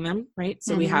destroying them, right?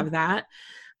 So we have that.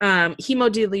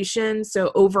 Hemodilution, so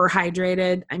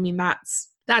overhydrated. I mean, that's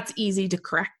easy to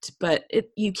correct, but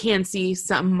you can see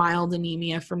some mild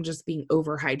anemia from just being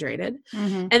overhydrated.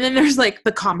 And then there's like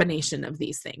the combination of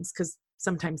these things because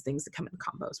sometimes things that come in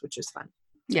combos, which is fun.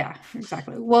 Yeah,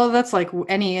 exactly. Well, that's like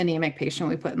any anemic patient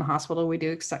we put in the hospital, we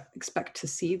do expect to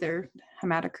see their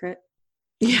hematocrit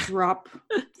drop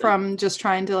from just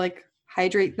trying to like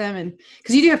hydrate them, and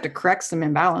because you do have to correct some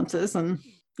imbalances, and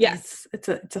yes, it's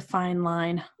a fine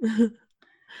line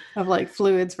of like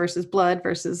fluids versus blood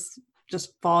versus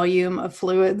just volume of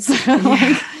fluids.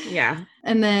 Yeah.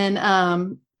 And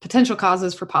then potential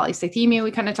causes for polycythemia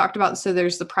we kind of talked about. So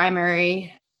there's the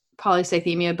primary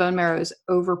polycythemia. Bone marrow is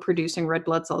overproducing red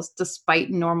blood cells despite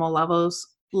normal levels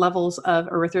of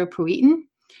erythropoietin.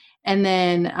 And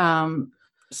then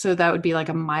so that would be like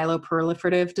a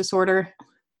myeloproliferative disorder.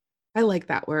 I like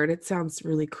that word. It sounds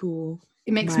really cool.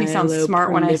 It makes me sound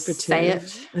smart when I say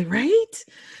it. Right?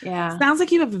 Yeah. Sounds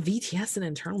like you have a VTS in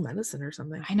internal medicine or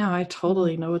something. I know. I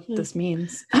totally know what this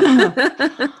means. Or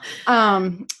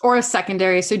a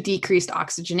secondary, so decreased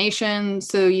oxygenation.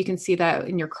 So you can see that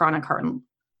in your chronic heart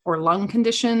or lung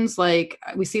conditions. Like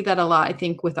we see that a lot, I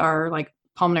think, with our like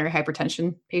pulmonary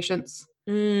hypertension patients.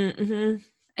 Mm-hmm.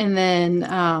 And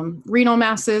then renal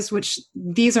masses, which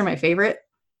these are my favorite.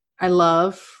 I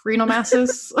love renal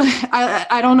masses.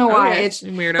 I don't know why. Okay. It's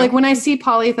weirdo. Like when I see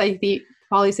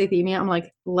polycythemia, I'm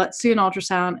like, let's do an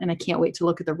ultrasound, and I can't wait to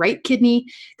look at the right kidney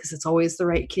because it's always the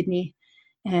right kidney.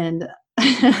 And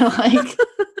like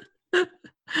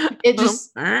it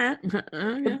just I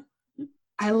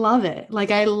love it. Like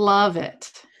I love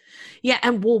it. Yeah,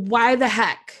 and well, why the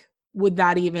heck would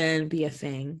that even be a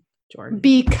thing, Jordan?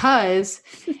 Because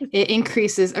it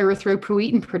increases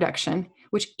erythropoietin production,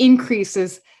 which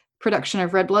increases production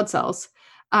of red blood cells.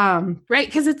 Right,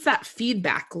 because it's that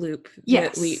feedback loop.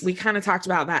 Yes. We kind of talked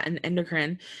about that in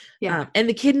endocrine. Yeah. And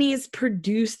the kidneys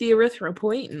produce the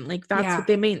erythropoietin. Like that's what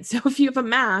they mean. So if you have a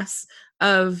mass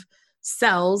of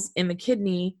cells in the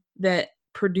kidney that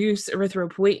produce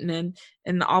erythropoietin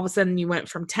and all of a sudden you went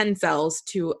from 10 cells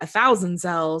to 1,000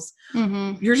 cells,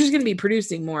 you're just going to be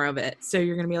producing more of it. So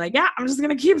you're going to be like, yeah, I'm just going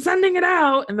to keep sending it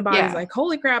out. And the body's like,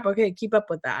 holy crap. Okay, keep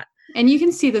up with that. And you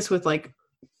can see this with like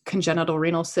congenital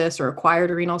renal cysts or acquired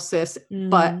renal cysts,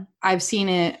 but I've seen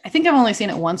it, I think I've only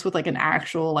seen it once with like an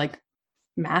actual like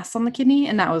mass on the kidney.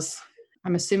 And that was,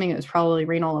 I'm assuming it was probably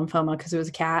renal lymphoma because it was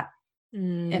a cat.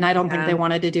 And I don't think they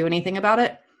wanted to do anything about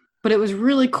it. But it was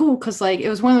really cool because like it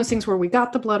was one of those things where we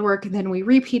got the blood work and then we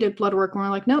repeated blood work and we're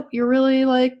like, nope, you're really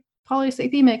like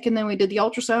polycythemic. And then we did the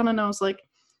ultrasound and I was like,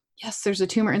 yes, there's a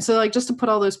tumor. And so like just to put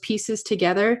all those pieces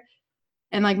together,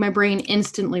 and like my brain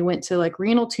instantly went to like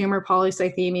renal tumor,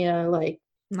 polycythemia, like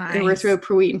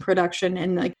erythropoietin production.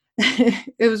 And like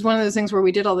it was one of those things where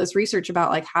we did all this research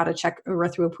about like how to check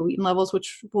erythropoietin levels,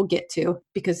 which we'll get to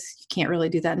because you can't really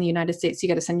do that in the United States. You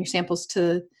got to send your samples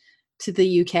to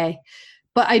the UK.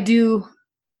 But I do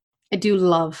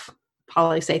love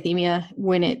polycythemia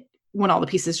when all the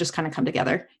pieces just kind of come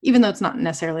together, even though it's not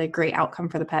necessarily a great outcome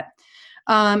for the pet.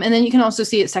 And then you can also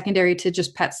see it secondary to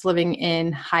just pets living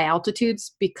in high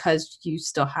altitudes because you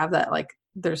still have that, like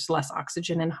there's less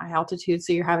oxygen in high altitude.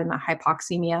 So you're having that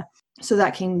hypoxemia. So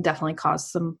that can definitely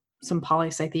cause some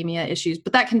polycythemia issues,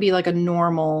 but that can be like a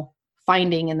normal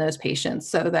finding in those patients.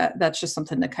 So that's just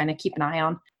something to kind of keep an eye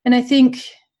on. And I think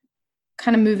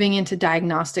kind of moving into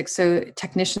diagnostics, so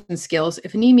technician skills,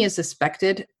 if anemia is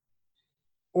suspected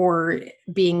or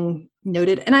being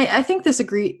noted, and I think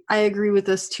I agree with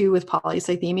this too with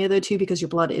polycythemia though too, because your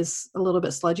blood is a little bit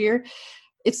sludgier.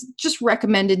 It's just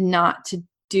recommended not to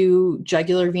do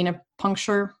jugular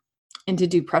venipuncture and to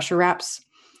do pressure wraps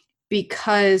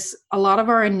because a lot of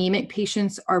our anemic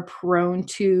patients are prone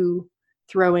to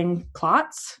throwing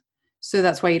clots. So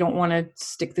that's why you don't want to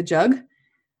stick the jug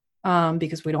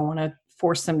because we don't want to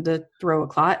force them to throw a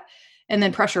clot. And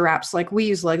then pressure wraps, like we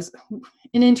use legs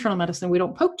in internal medicine, we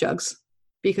don't poke jugs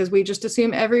because we just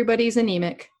assume everybody's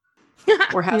anemic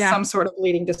or has some sort of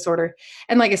bleeding disorder.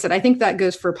 And like I said, I think that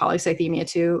goes for polycythemia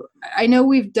too. I know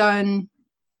we've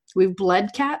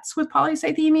bled cats with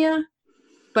polycythemia,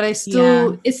 but it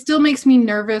still makes me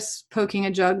nervous poking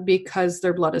a jug because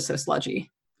their blood is so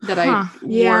sludgy that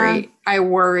I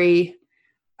worry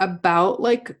about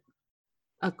like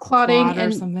a clotting clot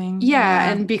or something.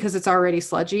 Yeah, and because it's already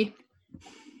sludgy.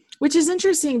 Which is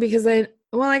interesting because I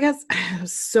guess it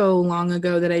was so long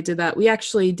ago that I did that. We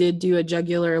actually did do a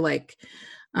jugular like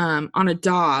on a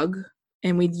dog,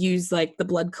 and we'd use like the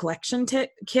blood collection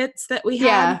kits that we had.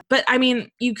 Yeah. But I mean,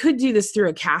 you could do this through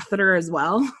a catheter as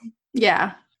well.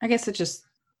 Yeah. I guess it just,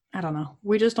 I don't know.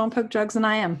 We just don't poke jugs in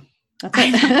IM. That's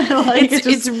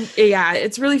it.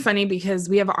 It's really funny because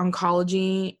we have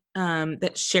oncology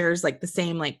that shares like the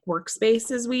same like workspace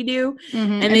as we do,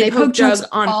 and they poke jugs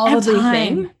on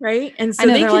everything, right? And so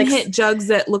they can hit jugs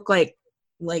that look like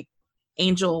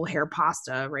angel hair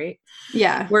pasta, right?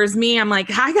 Yeah. Whereas me, I'm like,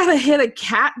 I gotta hit a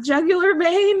cat jugular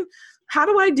vein. How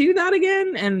do I do that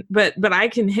again? And but I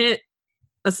can hit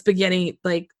a spaghetti,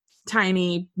 like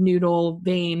tiny noodle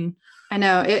vein. I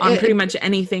know on pretty much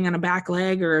anything on a back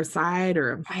leg or a side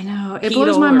or I know it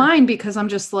blows my mind because I'm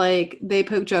just like, they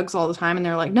poke jugs all the time and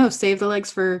they're like, no, save the legs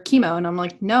for chemo. And I'm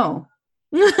like, no.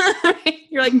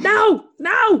 You're like, no.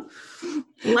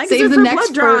 Legs save are the for neck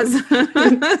blood draws.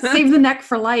 Save the neck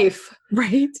for life.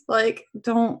 Right. Like,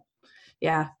 don't.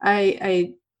 Yeah.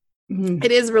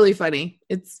 It is really funny.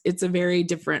 It's a very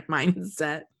different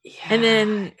mindset. Yeah. And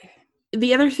then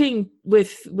the other thing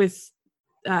with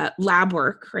lab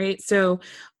work, right? So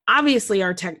obviously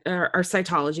our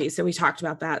cytology. So we talked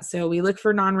about that. So we look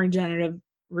for non-regenerative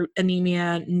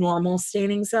anemia, normal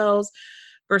staining cells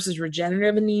versus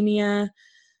regenerative anemia.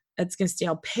 It's going to stay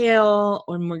all pale,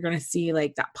 and we're going to see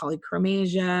like that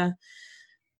polychromasia.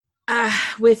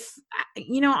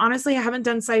 Honestly, I haven't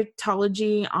done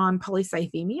cytology on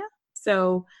polycythemia.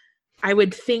 So I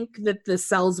would think that the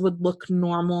cells would look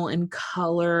normal in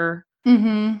color,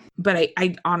 but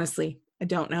I honestly, I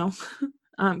don't know.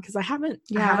 Because I haven't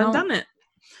done it.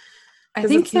 I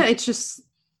think that it's just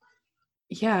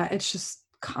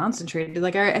concentrated.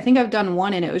 Like I think I've done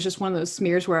one and it was just one of those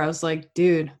smears where I was like,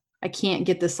 dude, I can't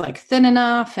get this like thin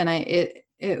enough. And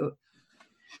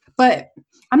but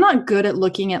I'm not good at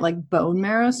looking at like bone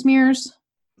marrow smears.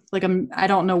 Like I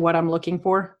don't know what I'm looking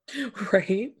for.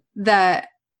 Right. That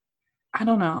I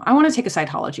don't know. I want to take a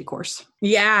cytology course.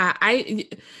 Yeah. I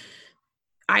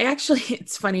actually,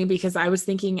 it's funny because I was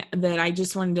thinking that I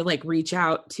just wanted to like reach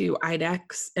out to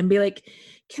IDEXX and be like,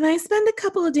 can I spend a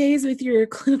couple of days with your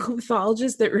clinical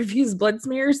pathologist that reviews blood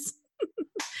smears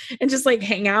and just like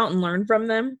hang out and learn from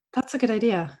them? That's a good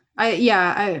idea.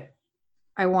 I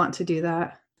want to do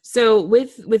that. So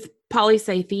with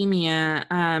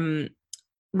polycythemia,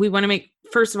 we want to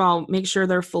first of all, make sure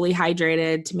they're fully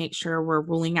hydrated to make sure we're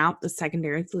ruling out the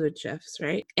secondary fluid shifts,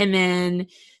 right? And then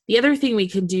the other thing we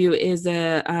can do is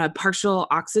a partial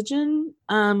oxygen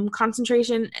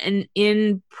concentration. And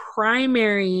in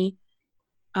primary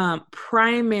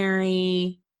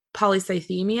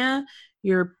polycythemia,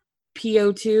 your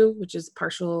PO2, which is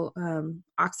partial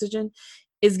oxygen,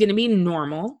 is going to be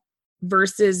normal,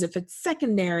 versus if it's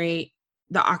secondary,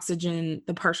 the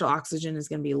partial oxygen is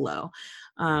going to be low.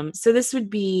 So this would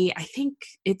be, I think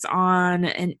it's on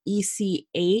an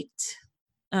EC8,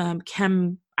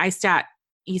 ISTAT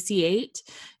EC8.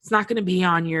 It's not going to be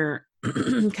on your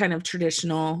kind of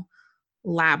traditional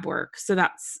lab work. So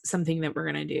that's something that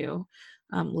we're going to do,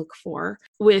 look for.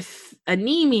 With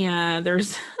anemia,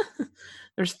 there's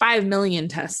 5 million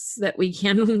tests that we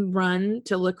can run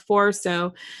to look for.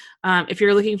 So if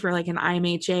you're looking for like an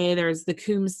IMHA, there's the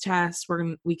Coombs test.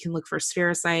 We can look for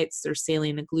spherocytes. There's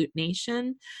saline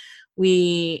agglutination.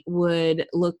 We would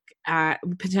look at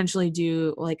potentially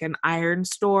do like an iron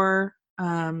store.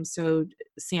 So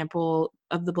sample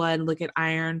of the blood, look at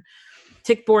iron,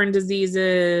 tick-borne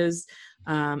diseases,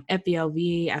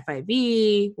 FELV,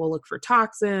 FIV. We'll look for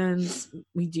toxins.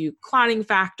 We do clotting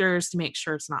factors to make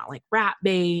sure it's not like rat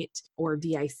bait or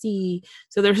DIC.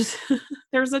 So there's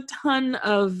a ton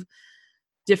of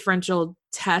differential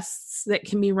tests that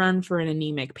can be run for an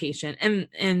anemic patient.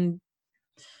 And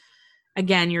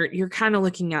again, you're kind of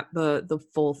looking at the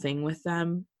full thing with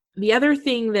them. The other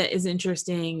thing that is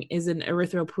interesting is an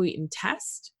erythropoietin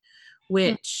test,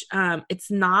 which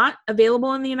it's not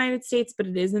available in the United States, but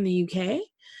it is in the UK.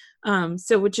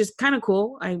 So which is kind of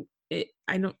cool. I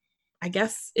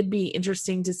guess it'd be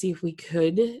interesting to see if we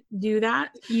could do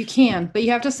that. You can, but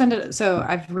you have to send it. So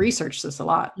I've researched this a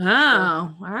lot.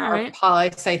 Oh, all right.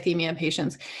 Polycythemia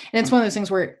patients. And it's one of those things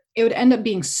where it would end up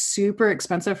being super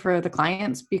expensive for the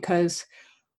clients because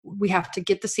we have to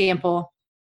get the sample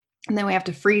and then we have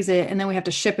to freeze it and then we have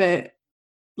to ship it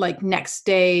like next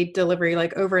day delivery,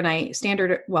 like overnight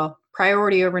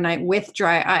priority overnight with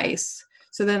dry ice.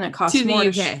 So then it costs more.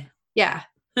 To the UK. Yeah.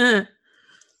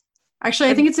 Actually,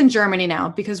 I think it's in Germany now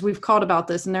because we've called about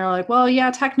this and they're like, well,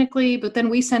 yeah, technically, but then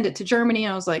we send it to Germany.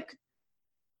 And I was like,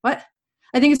 what?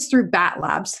 I think it's through BAT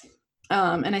Labs.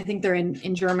 And I think they're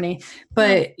in Germany,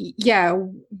 but yeah,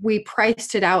 we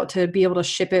priced it out to be able to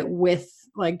ship it with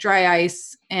like dry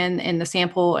ice and the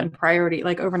sample and priority,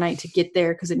 like overnight to get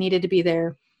there. Cause it needed to be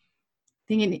there. I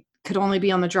think it could only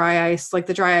be on the dry ice. Like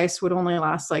the dry ice would only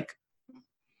last like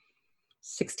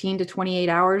 16 to 28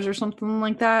 hours or something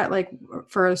like that, like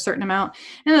for a certain amount.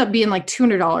 It ended up being like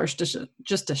 $200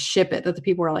 just to ship it, that the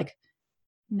people were like,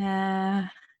 nah.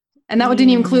 And that didn't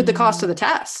even include the cost of the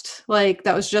test. Like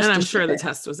that was just, and I'm sure the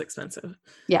test was expensive.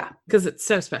 Yeah. Because it's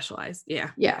so specialized.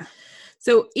 Yeah. Yeah.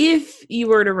 So if you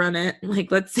were to run it,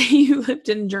 like let's say you lived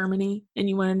in Germany and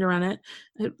you wanted to run it,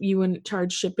 you wouldn't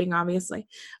charge shipping, obviously.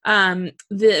 The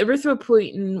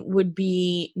erythropoietin would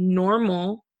be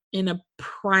normal in a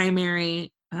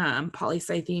primary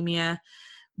polycythemia,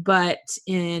 but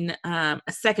in a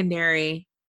secondary,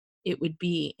 it would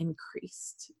be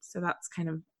increased. So that's kind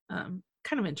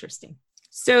of interesting.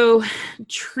 So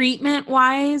treatment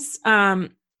wise,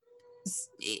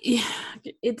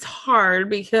 it's hard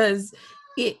because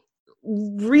it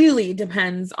really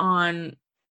depends on,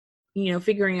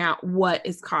 figuring out what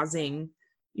is causing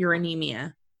your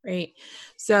anemia, right?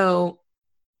 So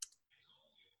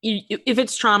if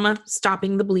it's trauma,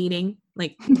 stopping the bleeding,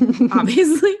 like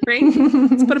obviously, right?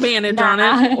 Let's put a bandage on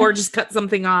it or just cut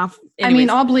something off. Anyways. I mean,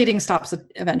 all bleeding stops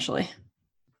eventually.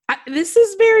 This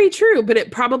is very true, but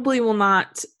it probably will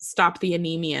not stop the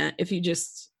anemia if you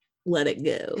just let it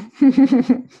go.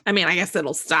 I mean, I guess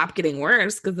it'll stop getting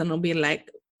worse because then it'll be like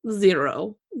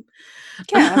 0.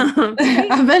 Yeah.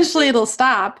 Eventually it'll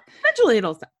stop.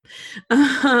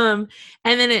 And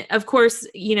then of course,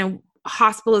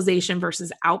 hospitalization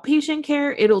versus outpatient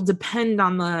care, it'll depend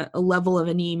on the level of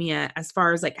anemia as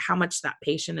far as like how much that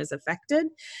patient is affected.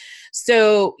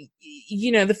 So,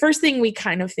 the first thing we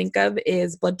kind of think of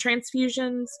is blood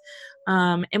transfusions.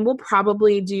 And we'll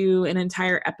probably do an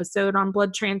entire episode on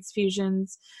blood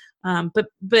transfusions.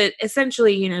 But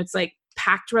essentially, it's like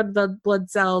packed red blood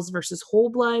cells versus whole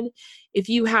blood. If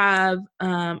you have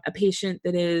a patient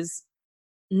that is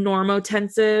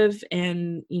normotensive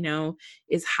and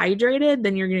is hydrated,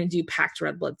 then you're going to do packed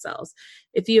red blood cells.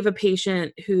 If you have a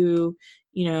patient who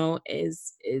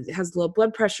has low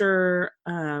blood pressure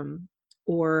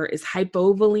or is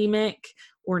hypovolemic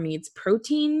or needs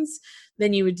proteins,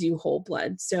 then you would do whole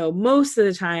blood. So most of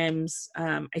the times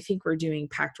I think we're doing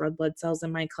packed red blood cells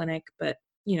in my clinic, but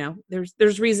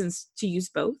there's reasons to use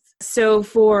both. So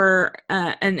for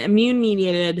an immune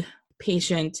mediated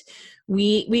patient,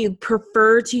 we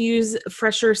prefer to use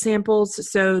fresher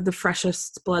samples. So the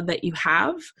freshest blood that you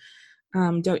have.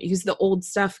 Don't use the old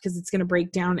stuff because it's going to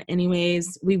break down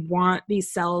anyways. We want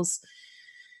these cells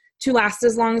to last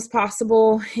as long as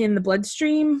possible in the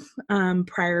bloodstream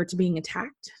prior to being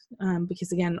attacked.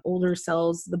 Because again, older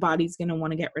cells, the body's going to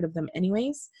want to get rid of them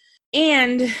anyways.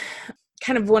 And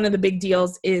kind of one of the big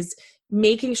deals is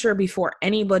making sure before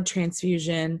any blood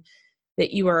transfusion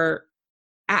that you are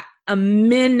at a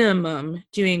minimum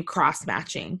doing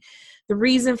cross-matching. The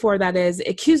reason for that is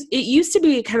it used to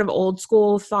be kind of old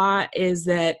school thought is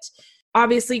that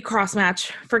obviously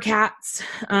cross-match for cats,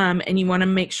 and you want to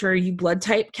make sure you blood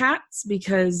type cats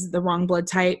because the wrong blood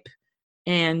type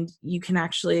and you can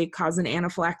actually cause an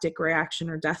anaphylactic reaction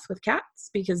or death with cats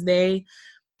because they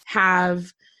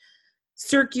have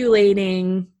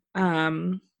circulating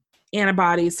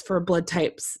antibodies for blood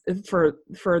types for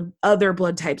other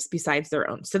blood types besides their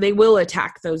own. So they will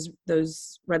attack those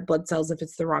red blood cells if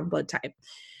it's the wrong blood type.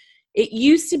 It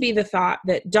used to be the thought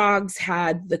that dogs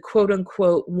had the quote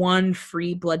unquote one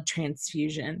free blood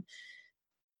transfusion.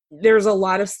 There's a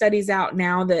lot of studies out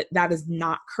now that is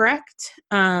not correct.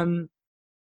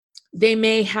 They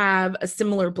may have a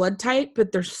similar blood type,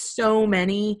 but there's so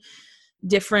many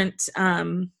different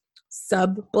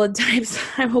sub blood types,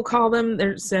 I will call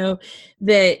them, so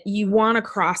that you want to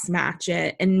cross match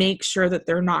it and make sure that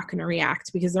they're not going to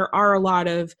react, because there are a lot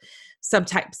of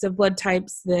subtypes of blood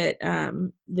types that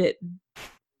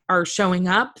are showing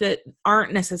up that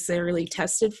aren't necessarily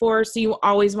tested for. So you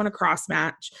always want to cross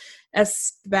match,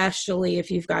 especially if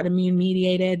you've got immune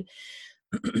mediated.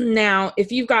 Now,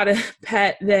 if you've got a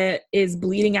pet that is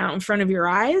bleeding out in front of your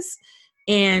eyes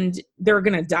and they're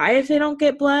going to die if they don't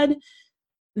get blood,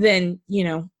 then,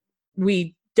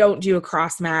 we don't do a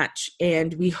cross match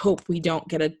and we hope we don't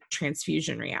get a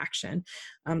transfusion reaction.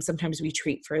 Sometimes we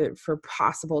treat for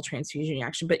possible transfusion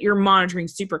reaction, but you're monitoring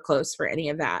super close for any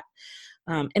of that.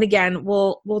 And again,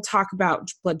 we'll talk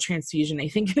about blood transfusion, I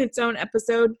think, in its own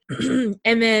episode.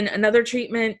 And then another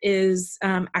treatment is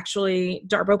actually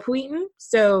darbepoetin.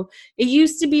 So it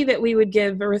used to be that we would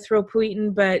give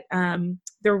erythropoietin, but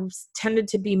there tended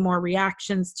to be more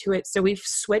reactions to it. So we've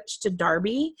switched to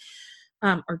Darbo,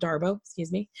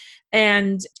 excuse me.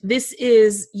 And this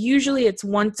is usually it's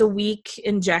once a week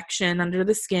injection under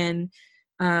the skin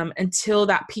until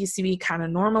that PCV kind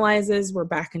of normalizes. We're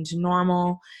back into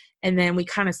normal. And then we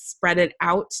kind of spread it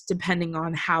out depending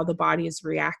on how the body is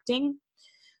reacting.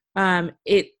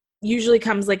 It usually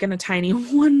comes like in a tiny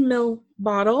 1 ml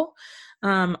bottle.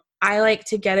 I like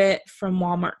to get it from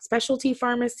Walmart Specialty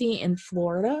Pharmacy in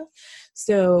Florida.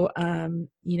 So,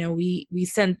 we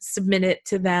submit it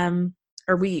to them,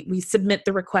 or we submit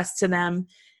the request to them,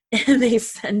 and they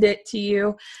send it to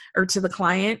you or to the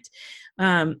client.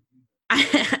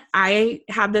 I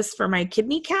had this for my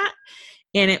kidney cat,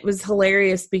 and it was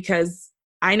hilarious because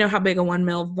I know how big a 1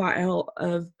 ml vial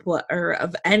of blood or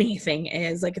of anything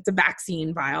is. Like, it's a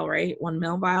vaccine vial, right? 1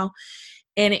 ml vial.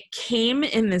 And it came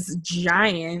in this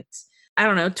giant, I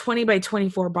don't know, 20 by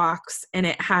 24 box, and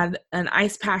it had an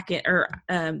ice packet or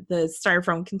the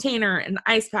styrofoam container and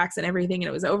ice packs and everything, and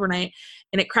it was overnight,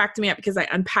 and it cracked me up because I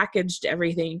unpackaged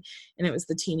everything, and it was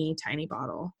the teeny tiny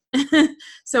bottle.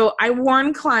 So I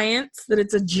warn clients that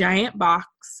it's a giant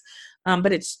box,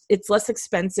 but it's less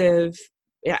expensive,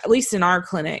 at least in our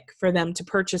clinic, for them to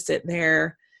purchase it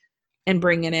there and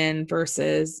bring it in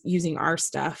versus using our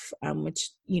stuff, which,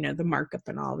 the markup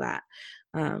and all that.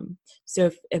 So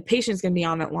if a patient's going to be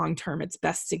on it long term, it's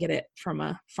best to get it from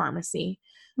a pharmacy.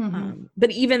 Mm-hmm.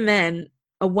 But even then,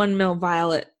 a 1 ml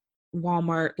vial at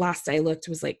Walmart, last I looked,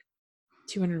 was like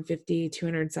 $250,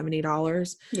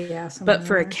 $270. Yeah. But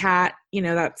for a cat,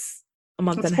 that's a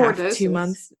month and a half, doses. 2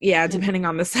 months. Yeah, depending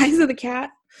on the size of the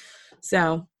cat.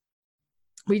 So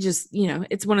we just,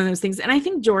 it's one of those things. And I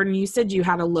think, Jordan, you said you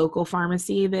had a local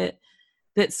pharmacy that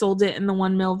sold it in the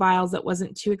 1 ml vials that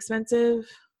wasn't too expensive.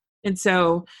 And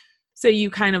so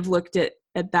you kind of looked at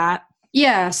that.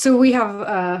 Yeah. So we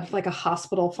have like a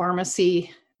hospital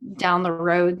pharmacy down the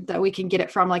road that we can get it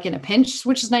from, like in a pinch,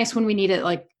 which is nice when we need it,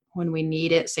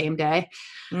 same day.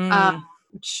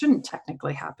 It shouldn't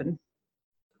technically happen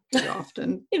too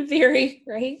often. In theory,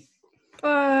 right?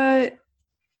 But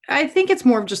I think it's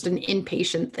more of just an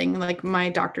inpatient thing. Like, my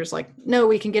doctor's like, no,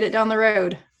 we can get it down the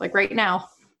road, like right now.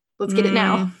 Let's get it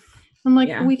now. I'm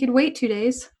like, we could wait 2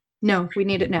 days. No, we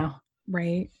need it now.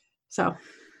 Right. So.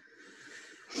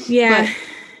 Yeah.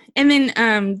 And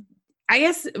then I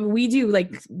guess we do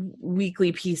like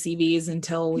weekly PCVs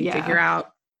until we figure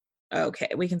out, okay,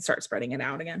 we can start spreading it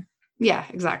out again. Yeah,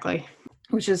 exactly.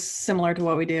 Which is similar to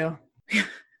what we do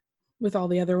with all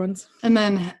the other ones. And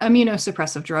then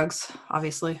immunosuppressive drugs,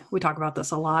 obviously. We talk about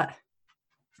this a lot.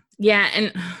 Yeah.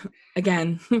 And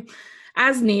again,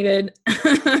 as needed.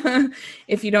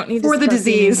 If you don't need for the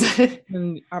disease,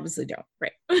 then obviously don't.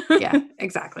 Right. Yeah,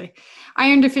 exactly.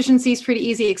 Iron deficiency is pretty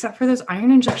easy, except for those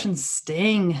iron injections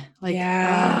sting. Like,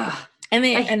 yeah.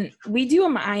 And we do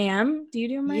them IM. Do you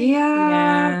do them IM?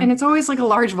 Yeah. And it's always like a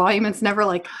large volume. It's never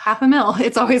like 0.5 ml.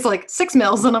 It's always like 6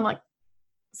 mils. And I'm like,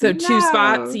 so 2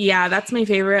 spots. Yeah. That's my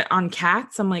favorite on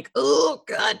cats. I'm like, oh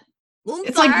God.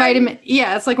 It's like vitamin.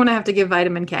 Yeah. It's like when I have to give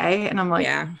vitamin K and I'm like,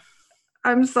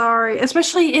 I'm sorry.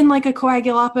 Especially in like a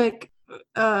coagulopathic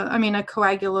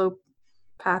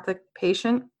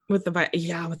patient. With the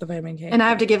vitamin K. And I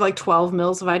have to give like 12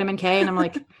 mils of vitamin K. And I'm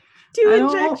like, 2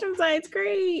 injection sites,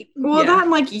 great. Well, then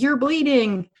I'm like, you're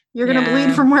bleeding. You're going to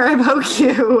bleed from where I poke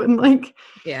you. And like,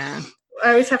 I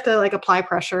always have to like apply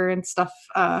pressure and stuff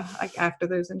like after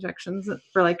those injections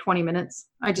for like 20 minutes.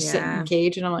 I just sit in the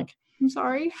cage and I'm like, I'm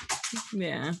sorry.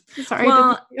 Yeah. I'm sorry.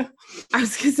 Well, I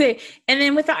was going to say, and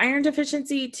then with the iron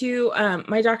deficiency too,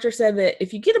 my doctor said that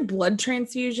if you get a blood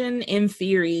transfusion, in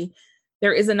theory,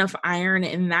 there is enough iron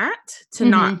in that to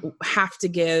not have to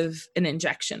give an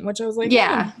injection, which I was like,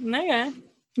 okay.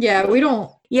 Yeah, we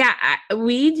don't. Yeah,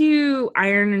 we do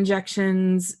iron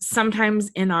injections sometimes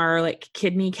in our like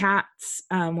kidney cats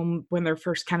when they're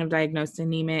first kind of diagnosed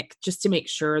anemic, just to make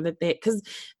sure that because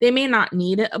they may not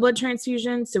need a blood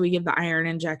transfusion. So we give the iron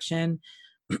injection.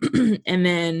 And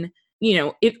then,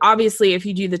 if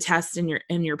you do the test and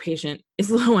your patient is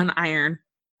low on iron,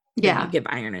 you give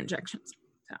iron injections.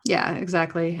 So. Yeah,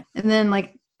 exactly. And then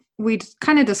like we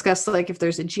kind of discussed like if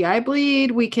there's a GI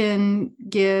bleed, we can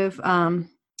give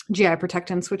GI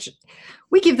protectants, which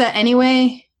we give that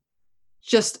anyway,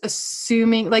 just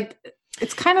assuming like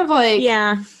it's kind of like you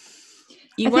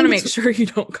want to make sure you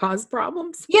don't cause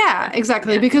problems. Yeah,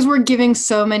 exactly. Because we're giving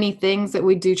so many things that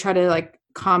we do try to like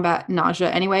combat nausea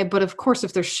anyway. But of course,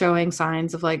 if they're showing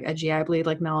signs of like a GI bleed,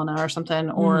 like melena or something,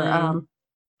 or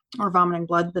vomiting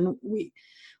blood, then we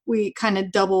kind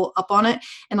of double up on it.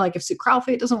 And like if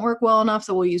sucralfate doesn't work well enough,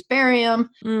 so we'll use barium.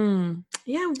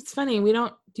 Yeah, it's funny. We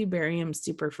don't do barium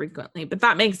super frequently, but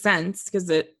that makes sense because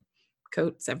it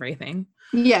coats everything.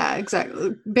 Yeah,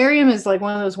 exactly. Barium is like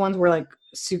one of those ones where like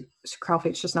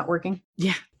sucralfate's just not working.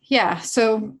 Yeah. Yeah.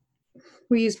 So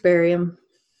we use barium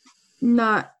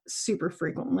not super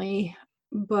frequently,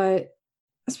 but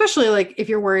especially like if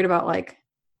you're worried about like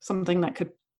something that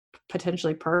could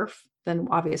potentially perf, then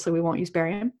obviously we won't use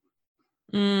barium.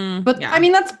 But I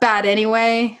mean, that's bad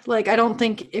anyway. Like, I don't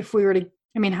think if we were to,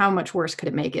 how much worse could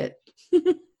it make it?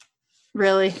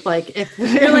 Really? Like if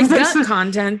they're like gut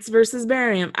contents versus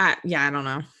barium. I don't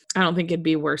know. I don't think it'd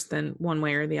be worse than one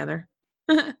way or the other.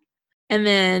 And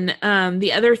then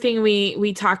the other thing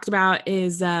we talked about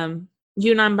is Yunnan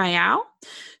Baiyao.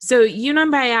 So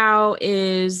Yunnan Baiyao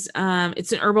is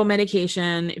it's an herbal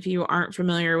medication. If you aren't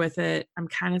familiar with it, I'm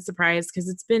kind of surprised because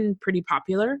it's been pretty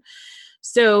popular.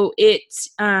 So it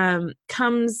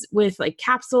comes with like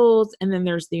capsules, and then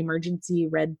there's the emergency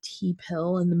red tea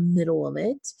pill in the middle of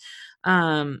it.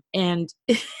 And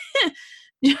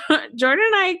Jordan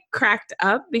and I cracked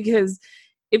up because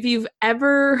if you've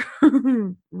ever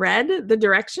read the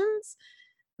directions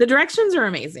are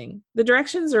amazing. The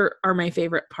directions are my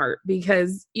favorite part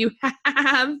because you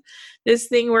have this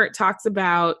thing where it talks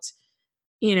about,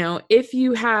 if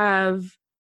you have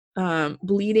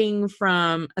bleeding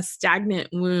from a stagnant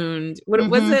wound, what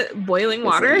was it? Boiling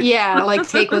water? Yeah, like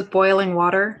take with boiling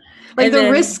water. Like and the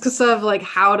risks of like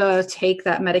how to take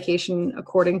that medication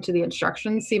according to the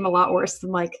instructions seem a lot worse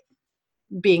than like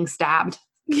being stabbed.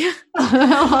 Yeah.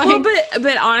 Well,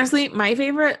 but honestly,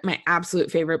 my absolute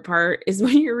favorite part is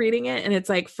when you're reading it and it's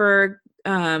like for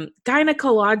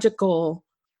gynecological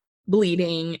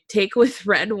bleeding, take with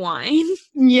red wine.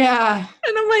 Yeah.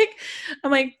 And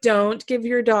I'm like, don't give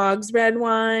your dogs red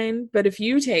wine, but if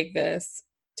you take this,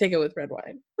 take it with red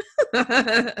wine.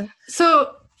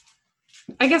 So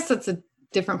I guess that's a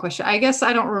different question. I guess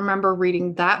I don't remember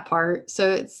reading that part.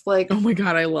 So it's like, oh my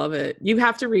God, I love it. You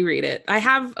have to reread it. I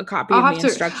have a copy of the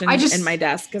instructions in my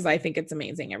desk because I think it's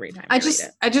amazing every time I read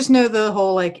it. I just know the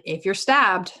whole, like, if you're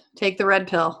stabbed, take the red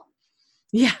pill.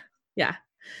 Yeah. Yeah.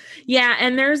 Yeah.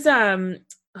 And there's, I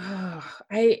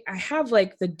have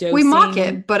like the dosing. We mock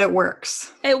it, but it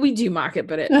works. We do mock it,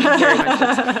 but it very much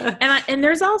works. And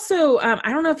there's also, I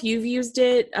don't know if you've used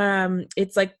it.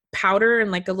 It's like powder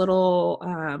and like a little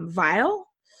vial,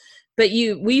 but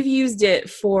we've used it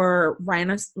for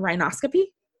rhinoscopy.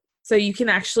 So you can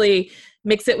actually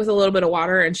mix it with a little bit of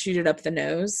water and shoot it up the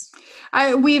nose.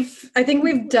 I think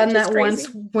we've done that once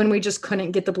when we just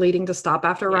couldn't get the bleeding to stop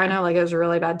after rhino. Like it was a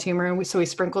really bad tumor, and so we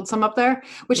sprinkled some up there.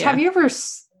 Which have you ever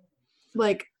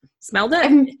like smelled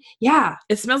it? Yeah,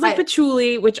 it smells like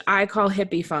patchouli, which I call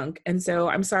hippie funk. And so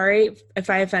I'm sorry if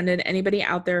I offended anybody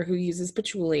out there who uses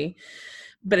patchouli,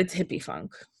 but it's hippie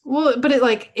funk. Well, but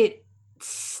it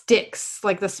sticks,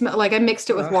 like the smell. Like I mixed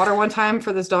it with water one time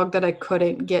for this dog that I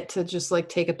couldn't get to just like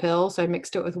take a pill, so I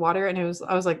mixed it with water, and I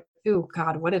was like, "Ooh,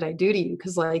 God, what did I do to you?"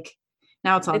 Because like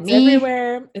now it's on me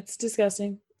everywhere. It's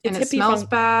disgusting. And it smells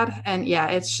bad, and yeah,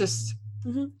 it's just.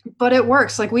 But it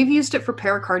works. Like we've used it for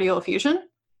pericardial effusion.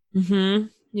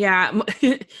 Yeah.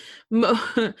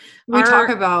 We talk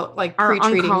about like our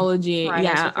oncology.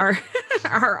 Yeah. Our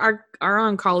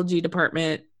oncology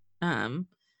department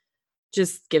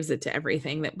just gives it to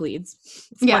everything that bleeds.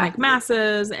 Splenic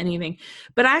masses, anything.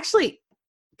 But actually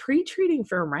pre-treating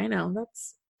for a rhino,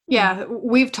 that's. Yeah.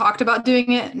 We've talked about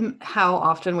doing it and how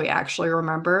often we actually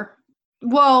remember.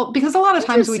 Well, because a lot of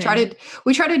times we try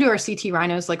to do our CT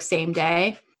rhinos like same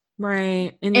day.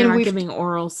 Right. And you're not giving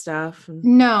oral stuff.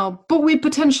 No, but we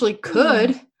potentially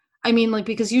could. I mean, like,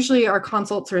 because usually our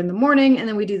consults are in the morning and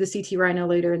then we do the CT rhino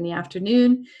later in the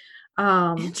afternoon.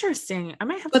 Interesting. I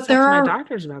might have to talk to my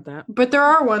doctors about that. But there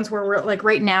are ones where we're like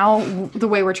right now, the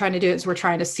way we're trying to do it is we're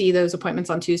trying to see those appointments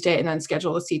on Tuesday and then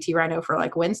schedule a CT rhino for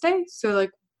like Wednesday. So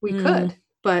like we could,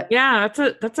 but yeah,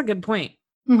 that's a good point.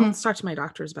 Let's talk to my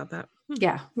doctors about that.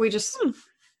 Yeah, we just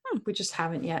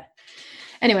haven't yet.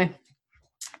 Anyway,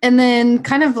 and then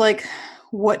kind of like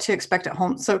what to expect at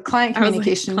home. So client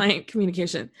communication.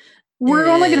 We're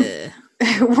only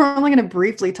gonna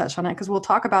briefly touch on it because we'll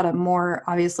talk about it more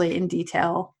obviously in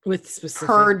detail with specific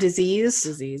per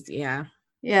disease.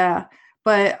 Yeah,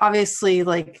 but obviously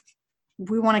like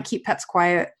we want to keep pets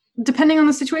quiet depending on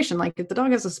the situation. Like if the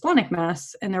dog has a splenic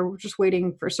mass and they're just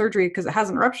waiting for surgery because it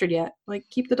hasn't ruptured yet, like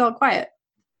keep the dog quiet.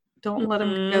 Don't let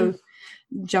him go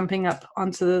jumping up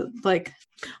onto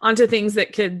things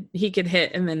that he could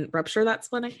hit and then rupture that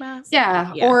splenic mass.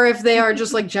 Yeah. Or if they are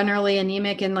just like generally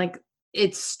anemic and like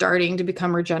it's starting to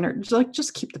become regenerative, like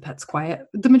just keep the pets quiet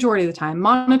the majority of the time.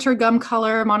 Monitor gum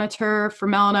color, monitor for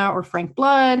melena or frank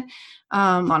blood,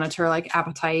 monitor like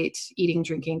appetite, eating,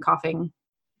 drinking, coughing.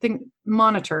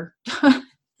 Monitor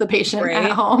the patient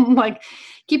at home, like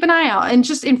keep an eye out and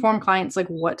just inform clients like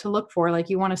what to look for.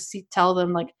 Like you want to tell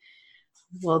them like,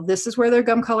 well, this is where their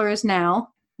gum color is now.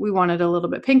 We want it a little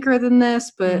bit pinker than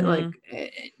this, but like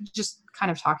just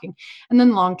kind of talking. And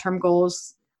then long-term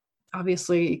goals,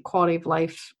 obviously quality of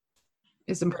life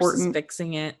is important.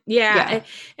 Fixing it. Yeah.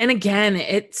 And again,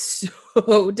 it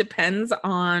so depends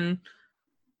on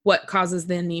what causes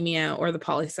the anemia or the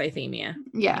polycythemia.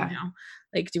 Yeah. You know?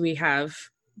 Like, do we have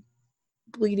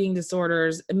bleeding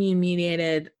disorders, immune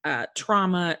mediated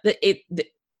trauma?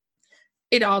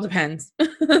 It all depends.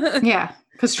 Yeah.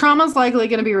 Because trauma is likely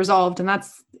going to be resolved, and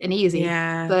that's an easy.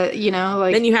 Yeah. But, you know,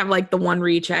 like. Then you have like the one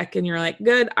recheck and you're like,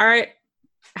 good. All right.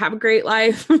 Have a great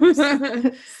life.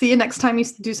 See you next time you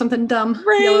do something dumb.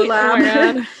 Right. Yellow lab. Oh my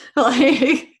God.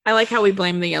 Like, I like how we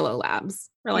blame the yellow labs.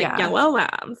 We're like, Yeah. yellow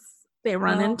labs. They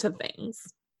run Well, into things.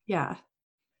 yeah.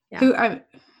 Yeah.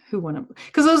 Who wouldn't?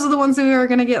 Because those are the ones who are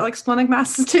going to get like splenic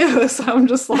masses too. So I'm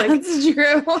just like, That's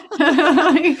true.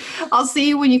 I'll see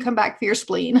you when you come back for your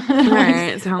spleen.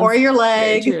 Right. Or your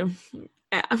leg. True.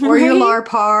 Yeah. Or your Right?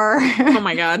 LARPAR. Oh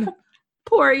my God.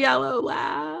 Poor yellow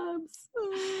labs.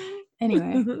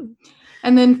 Anyway.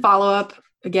 And then follow up,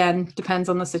 again, depends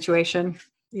on the situation.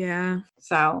 Yeah.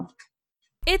 So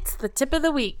It's the tip of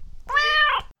the week.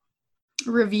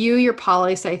 review your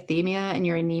polycythemia and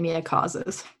your anemia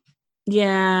causes.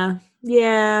 Yeah.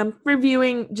 Yeah.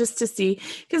 Reviewing just to see.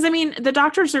 Because, I mean, the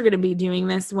doctors are going to be doing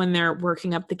this when they're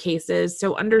working up the cases.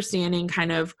 So understanding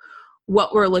kind of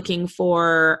what we're looking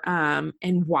for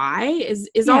and why is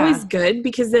always good,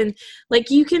 because then like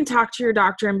you can talk to your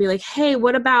doctor and be like, hey,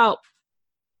 what about,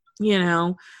 you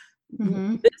know,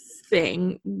 this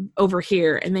thing over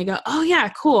here? And they go, oh yeah,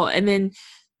 cool. And then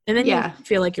you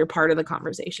feel like you're part of the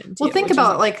conversation too. Well, think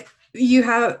about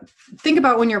think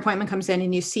about when your appointment comes in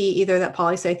and you see either that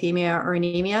polycythemia or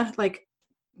anemia, like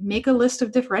make a list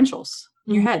of differentials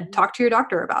in your head. Talk to your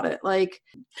doctor about it. Like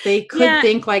they could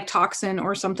think like toxin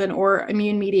or something or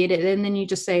immune mediated. And then you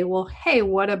just say, well, hey,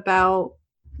 what about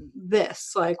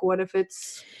this? Like, what if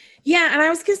it's. Yeah. And I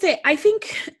was going to say, I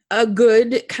think a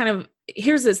good kind of,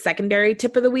 here's a secondary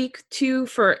tip of the week too,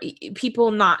 for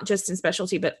people, not just in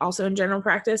specialty, but also in general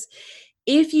practice.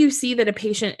 If you see that a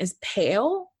patient is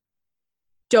pale,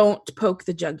 don't poke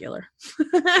the jugular.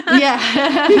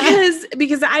 Yeah.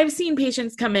 because I've seen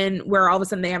patients come in where all of a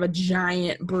sudden they have a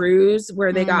giant bruise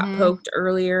where they got poked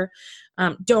earlier.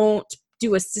 Don't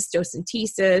do a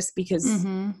cystocentesis because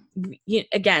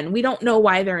again, we don't know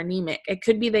why they're anemic. It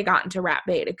could be they got into rat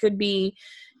bait. It could be,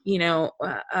 you know,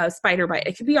 a spider bite.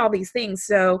 It could be all these things.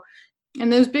 So, and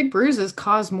those big bruises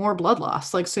cause more blood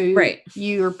loss. Like, so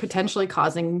you're potentially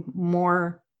causing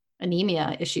more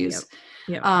anemia issues.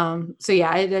 Yep. So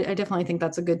yeah, I definitely think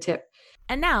that's a good tip.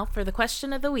 And now for the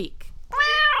question of the week.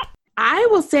 I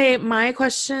will say my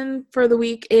question for the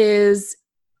week is,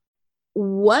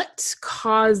 what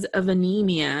cause of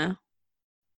anemia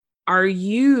are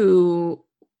you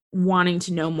wanting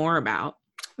to know more about?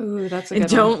 Ooh, that's a good one.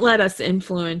 Don't let us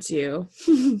influence you.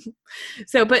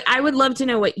 So, but I would love to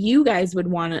know what you guys would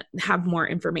want to have more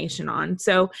information on.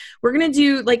 So we're going to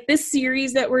do like this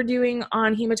series that we're doing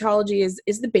on hematology is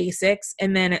the basics.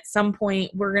 And then at some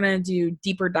point we're going to do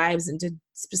deeper dives into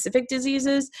specific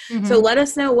diseases. So let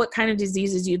us know what kind of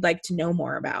diseases you'd like to know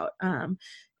more about. And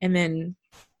then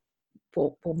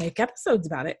we'll make episodes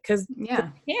about it because we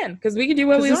can do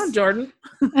what we want, Jordan.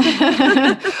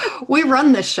 We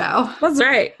run this show. That's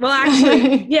right. Well,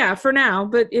 actually, yeah, for now.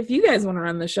 But if you guys want to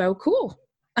run the show, cool.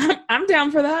 I'm down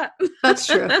for that. That's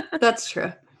true. That's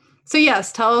true. So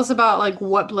yes, tell us about like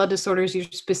what blood disorders you're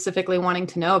specifically wanting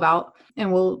to know about,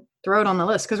 and we'll throw it on the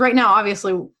list. Because right now,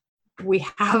 obviously, we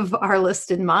have our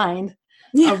list in mind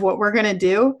of what we're gonna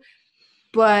do,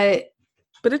 but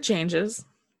it changes.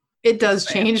 It does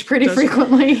change pretty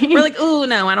frequently. We're like, oh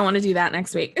no, I don't want to do that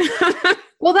next week.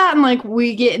 Well, that and like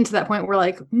we get into that point where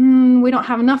like, we don't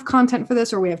have enough content for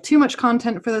this, or we have too much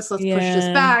content for this. Let's push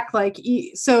this back. Like,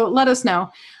 so let us know.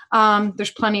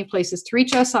 There's plenty of places to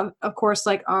reach us. Of course,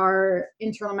 like our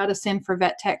Internal Medicine for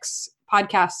Vet Techs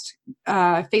podcast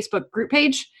Facebook group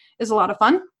page is a lot of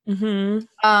fun. We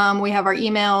have our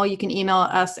email. You can email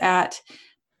us at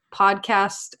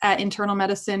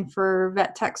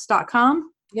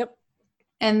podcast@internalmedicineforvettechs.com. Yep.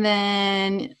 And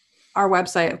then our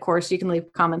website, of course, you can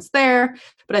leave comments there,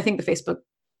 but I think the Facebook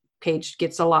page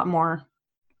gets a lot more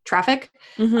traffic.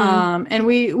 And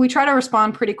we try to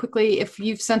respond pretty quickly. If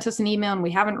you've sent us an email and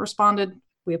we haven't responded,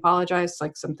 we apologize.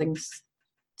 Like some things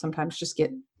sometimes just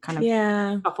get kind of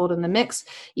shuffled in the mix.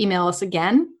 Email us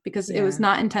again because it was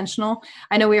not intentional.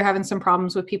 I know we were having some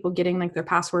problems with people getting like their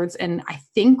passwords, and I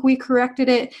think we corrected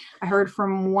it. I heard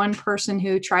from one person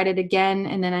who tried it again,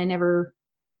 and then I never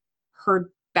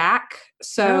heard back.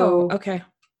 So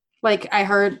like I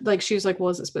heard like she was like, well,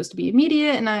 is it supposed to be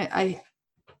immediate? And I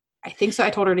think so. I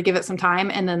told her to give it some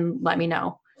time and then let me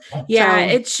know.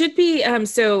 It should be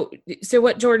so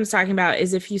what Jordan's talking about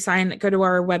is if you go to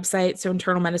our website, so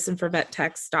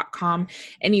internalmedicineforvettechs.com,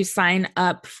 and you sign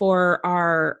up for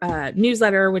our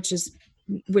newsletter, which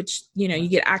you know, you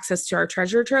get access to our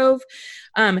treasure trove.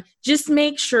 Just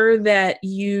make sure that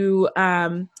you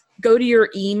go to your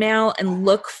email and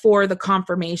look for the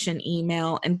confirmation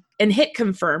email and and hit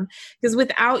confirm, because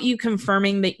without you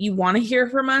confirming that you want to hear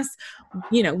from us,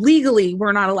 legally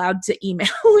we're not allowed to email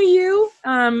you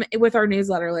with our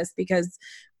newsletter list, because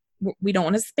we don't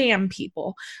want to spam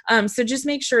people. So just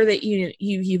make sure that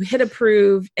you hit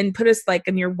approve and put us like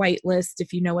in your white list,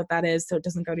 if you know what that is, so it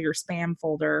doesn't go to your spam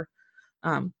folder.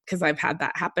 Because I've had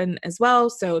that happen as well.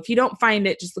 So if you don't find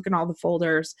it, just look in all the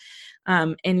folders.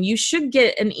 And you should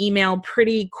get an email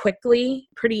pretty quickly,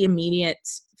 pretty immediate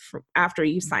after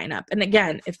you sign up. And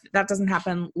again, if that doesn't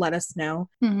happen, let us know.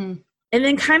 Mm-hmm. And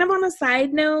then kind of on a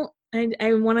side note,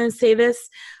 I want to say this.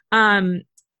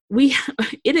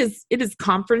 It is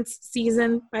conference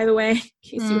season, by the way, in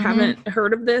case you haven't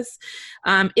heard of this.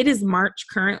 It is March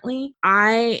currently.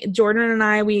 Jordan and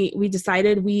I, we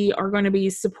decided we are going to be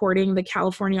supporting the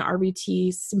California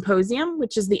RVT Symposium,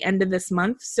 which is the end of this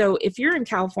month. So if you're in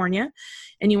California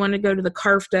and you want to go to the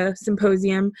CARFTA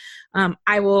Symposium,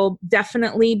 I will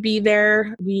definitely be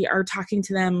there. We are talking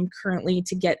to them currently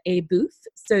to get a booth.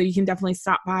 So you can definitely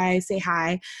stop by, say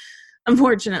hi.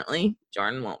 Unfortunately,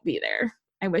 Jordan won't be there.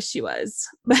 I wish she was,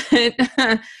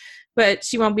 but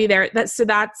she won't be there. That's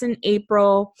in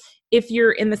April. If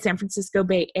you're in the San Francisco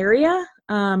Bay Area,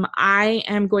 I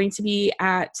am going to be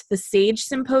at the SAGE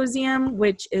Symposium,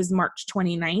 which is March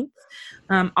 29th.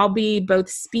 I'll be both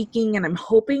speaking and I'm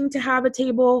hoping to have a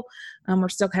table. We're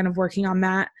still kind of working on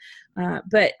that.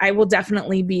 But I will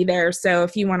definitely be there. So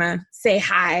if you want to say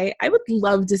hi, I would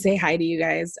love to say hi to you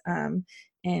guys, and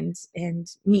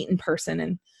meet in person.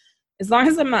 And as long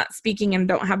as I'm not speaking and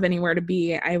don't have anywhere to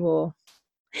be, I will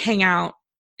hang out.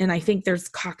 And I think there's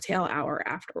cocktail hour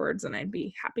afterwards, and I'd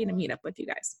be happy to meet up with you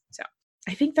guys. So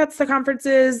I think that's the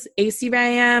conferences.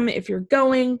 ACVIM, if you're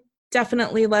going,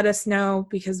 definitely let us know,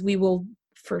 because we will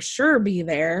for sure be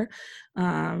there.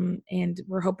 And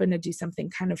we're hoping to do something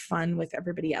kind of fun with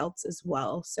everybody else as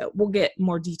well. So we'll get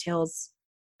more details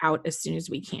out as soon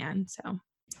as we can. So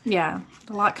yeah,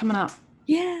 a lot coming up.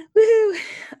 Yeah. Woohoo.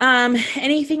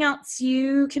 Anything else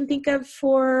you can think of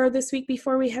for this week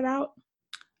before we head out?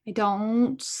 I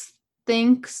don't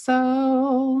think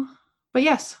so. But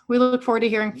yes, we look forward to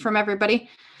hearing from everybody.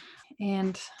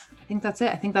 And I think that's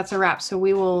it. I think that's a wrap. So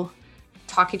we will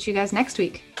talk to you guys next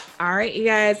week. All right, you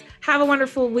guys. Have a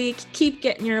wonderful week. Keep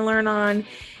getting your learn on.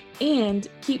 And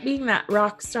keep being that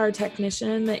rock star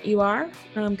technician that you are,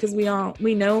 because we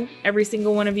know every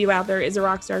single one of you out there is a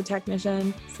rock star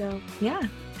technician. So yeah,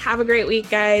 have a great week,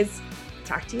 guys.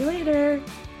 Talk to you later.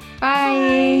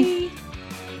 Bye. Bye.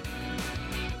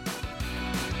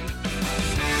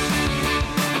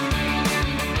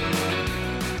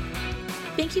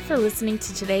 Thank you for listening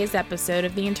to today's episode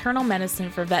of the Internal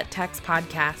Medicine for Vet Techs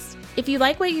podcast. If you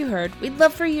like what you heard, we'd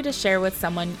love for you to share with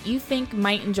someone you think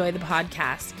might enjoy the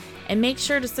podcast. And make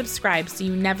sure to subscribe so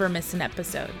you never miss an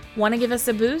episode. Want to give us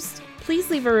a boost? Please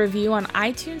leave a review on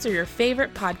iTunes or your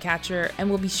favorite podcatcher, and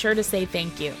we'll be sure to say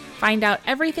thank you. Find out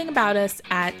everything about us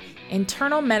at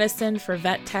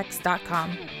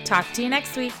internalmedicineforvettechs.com. Talk to you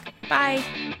next week. Bye.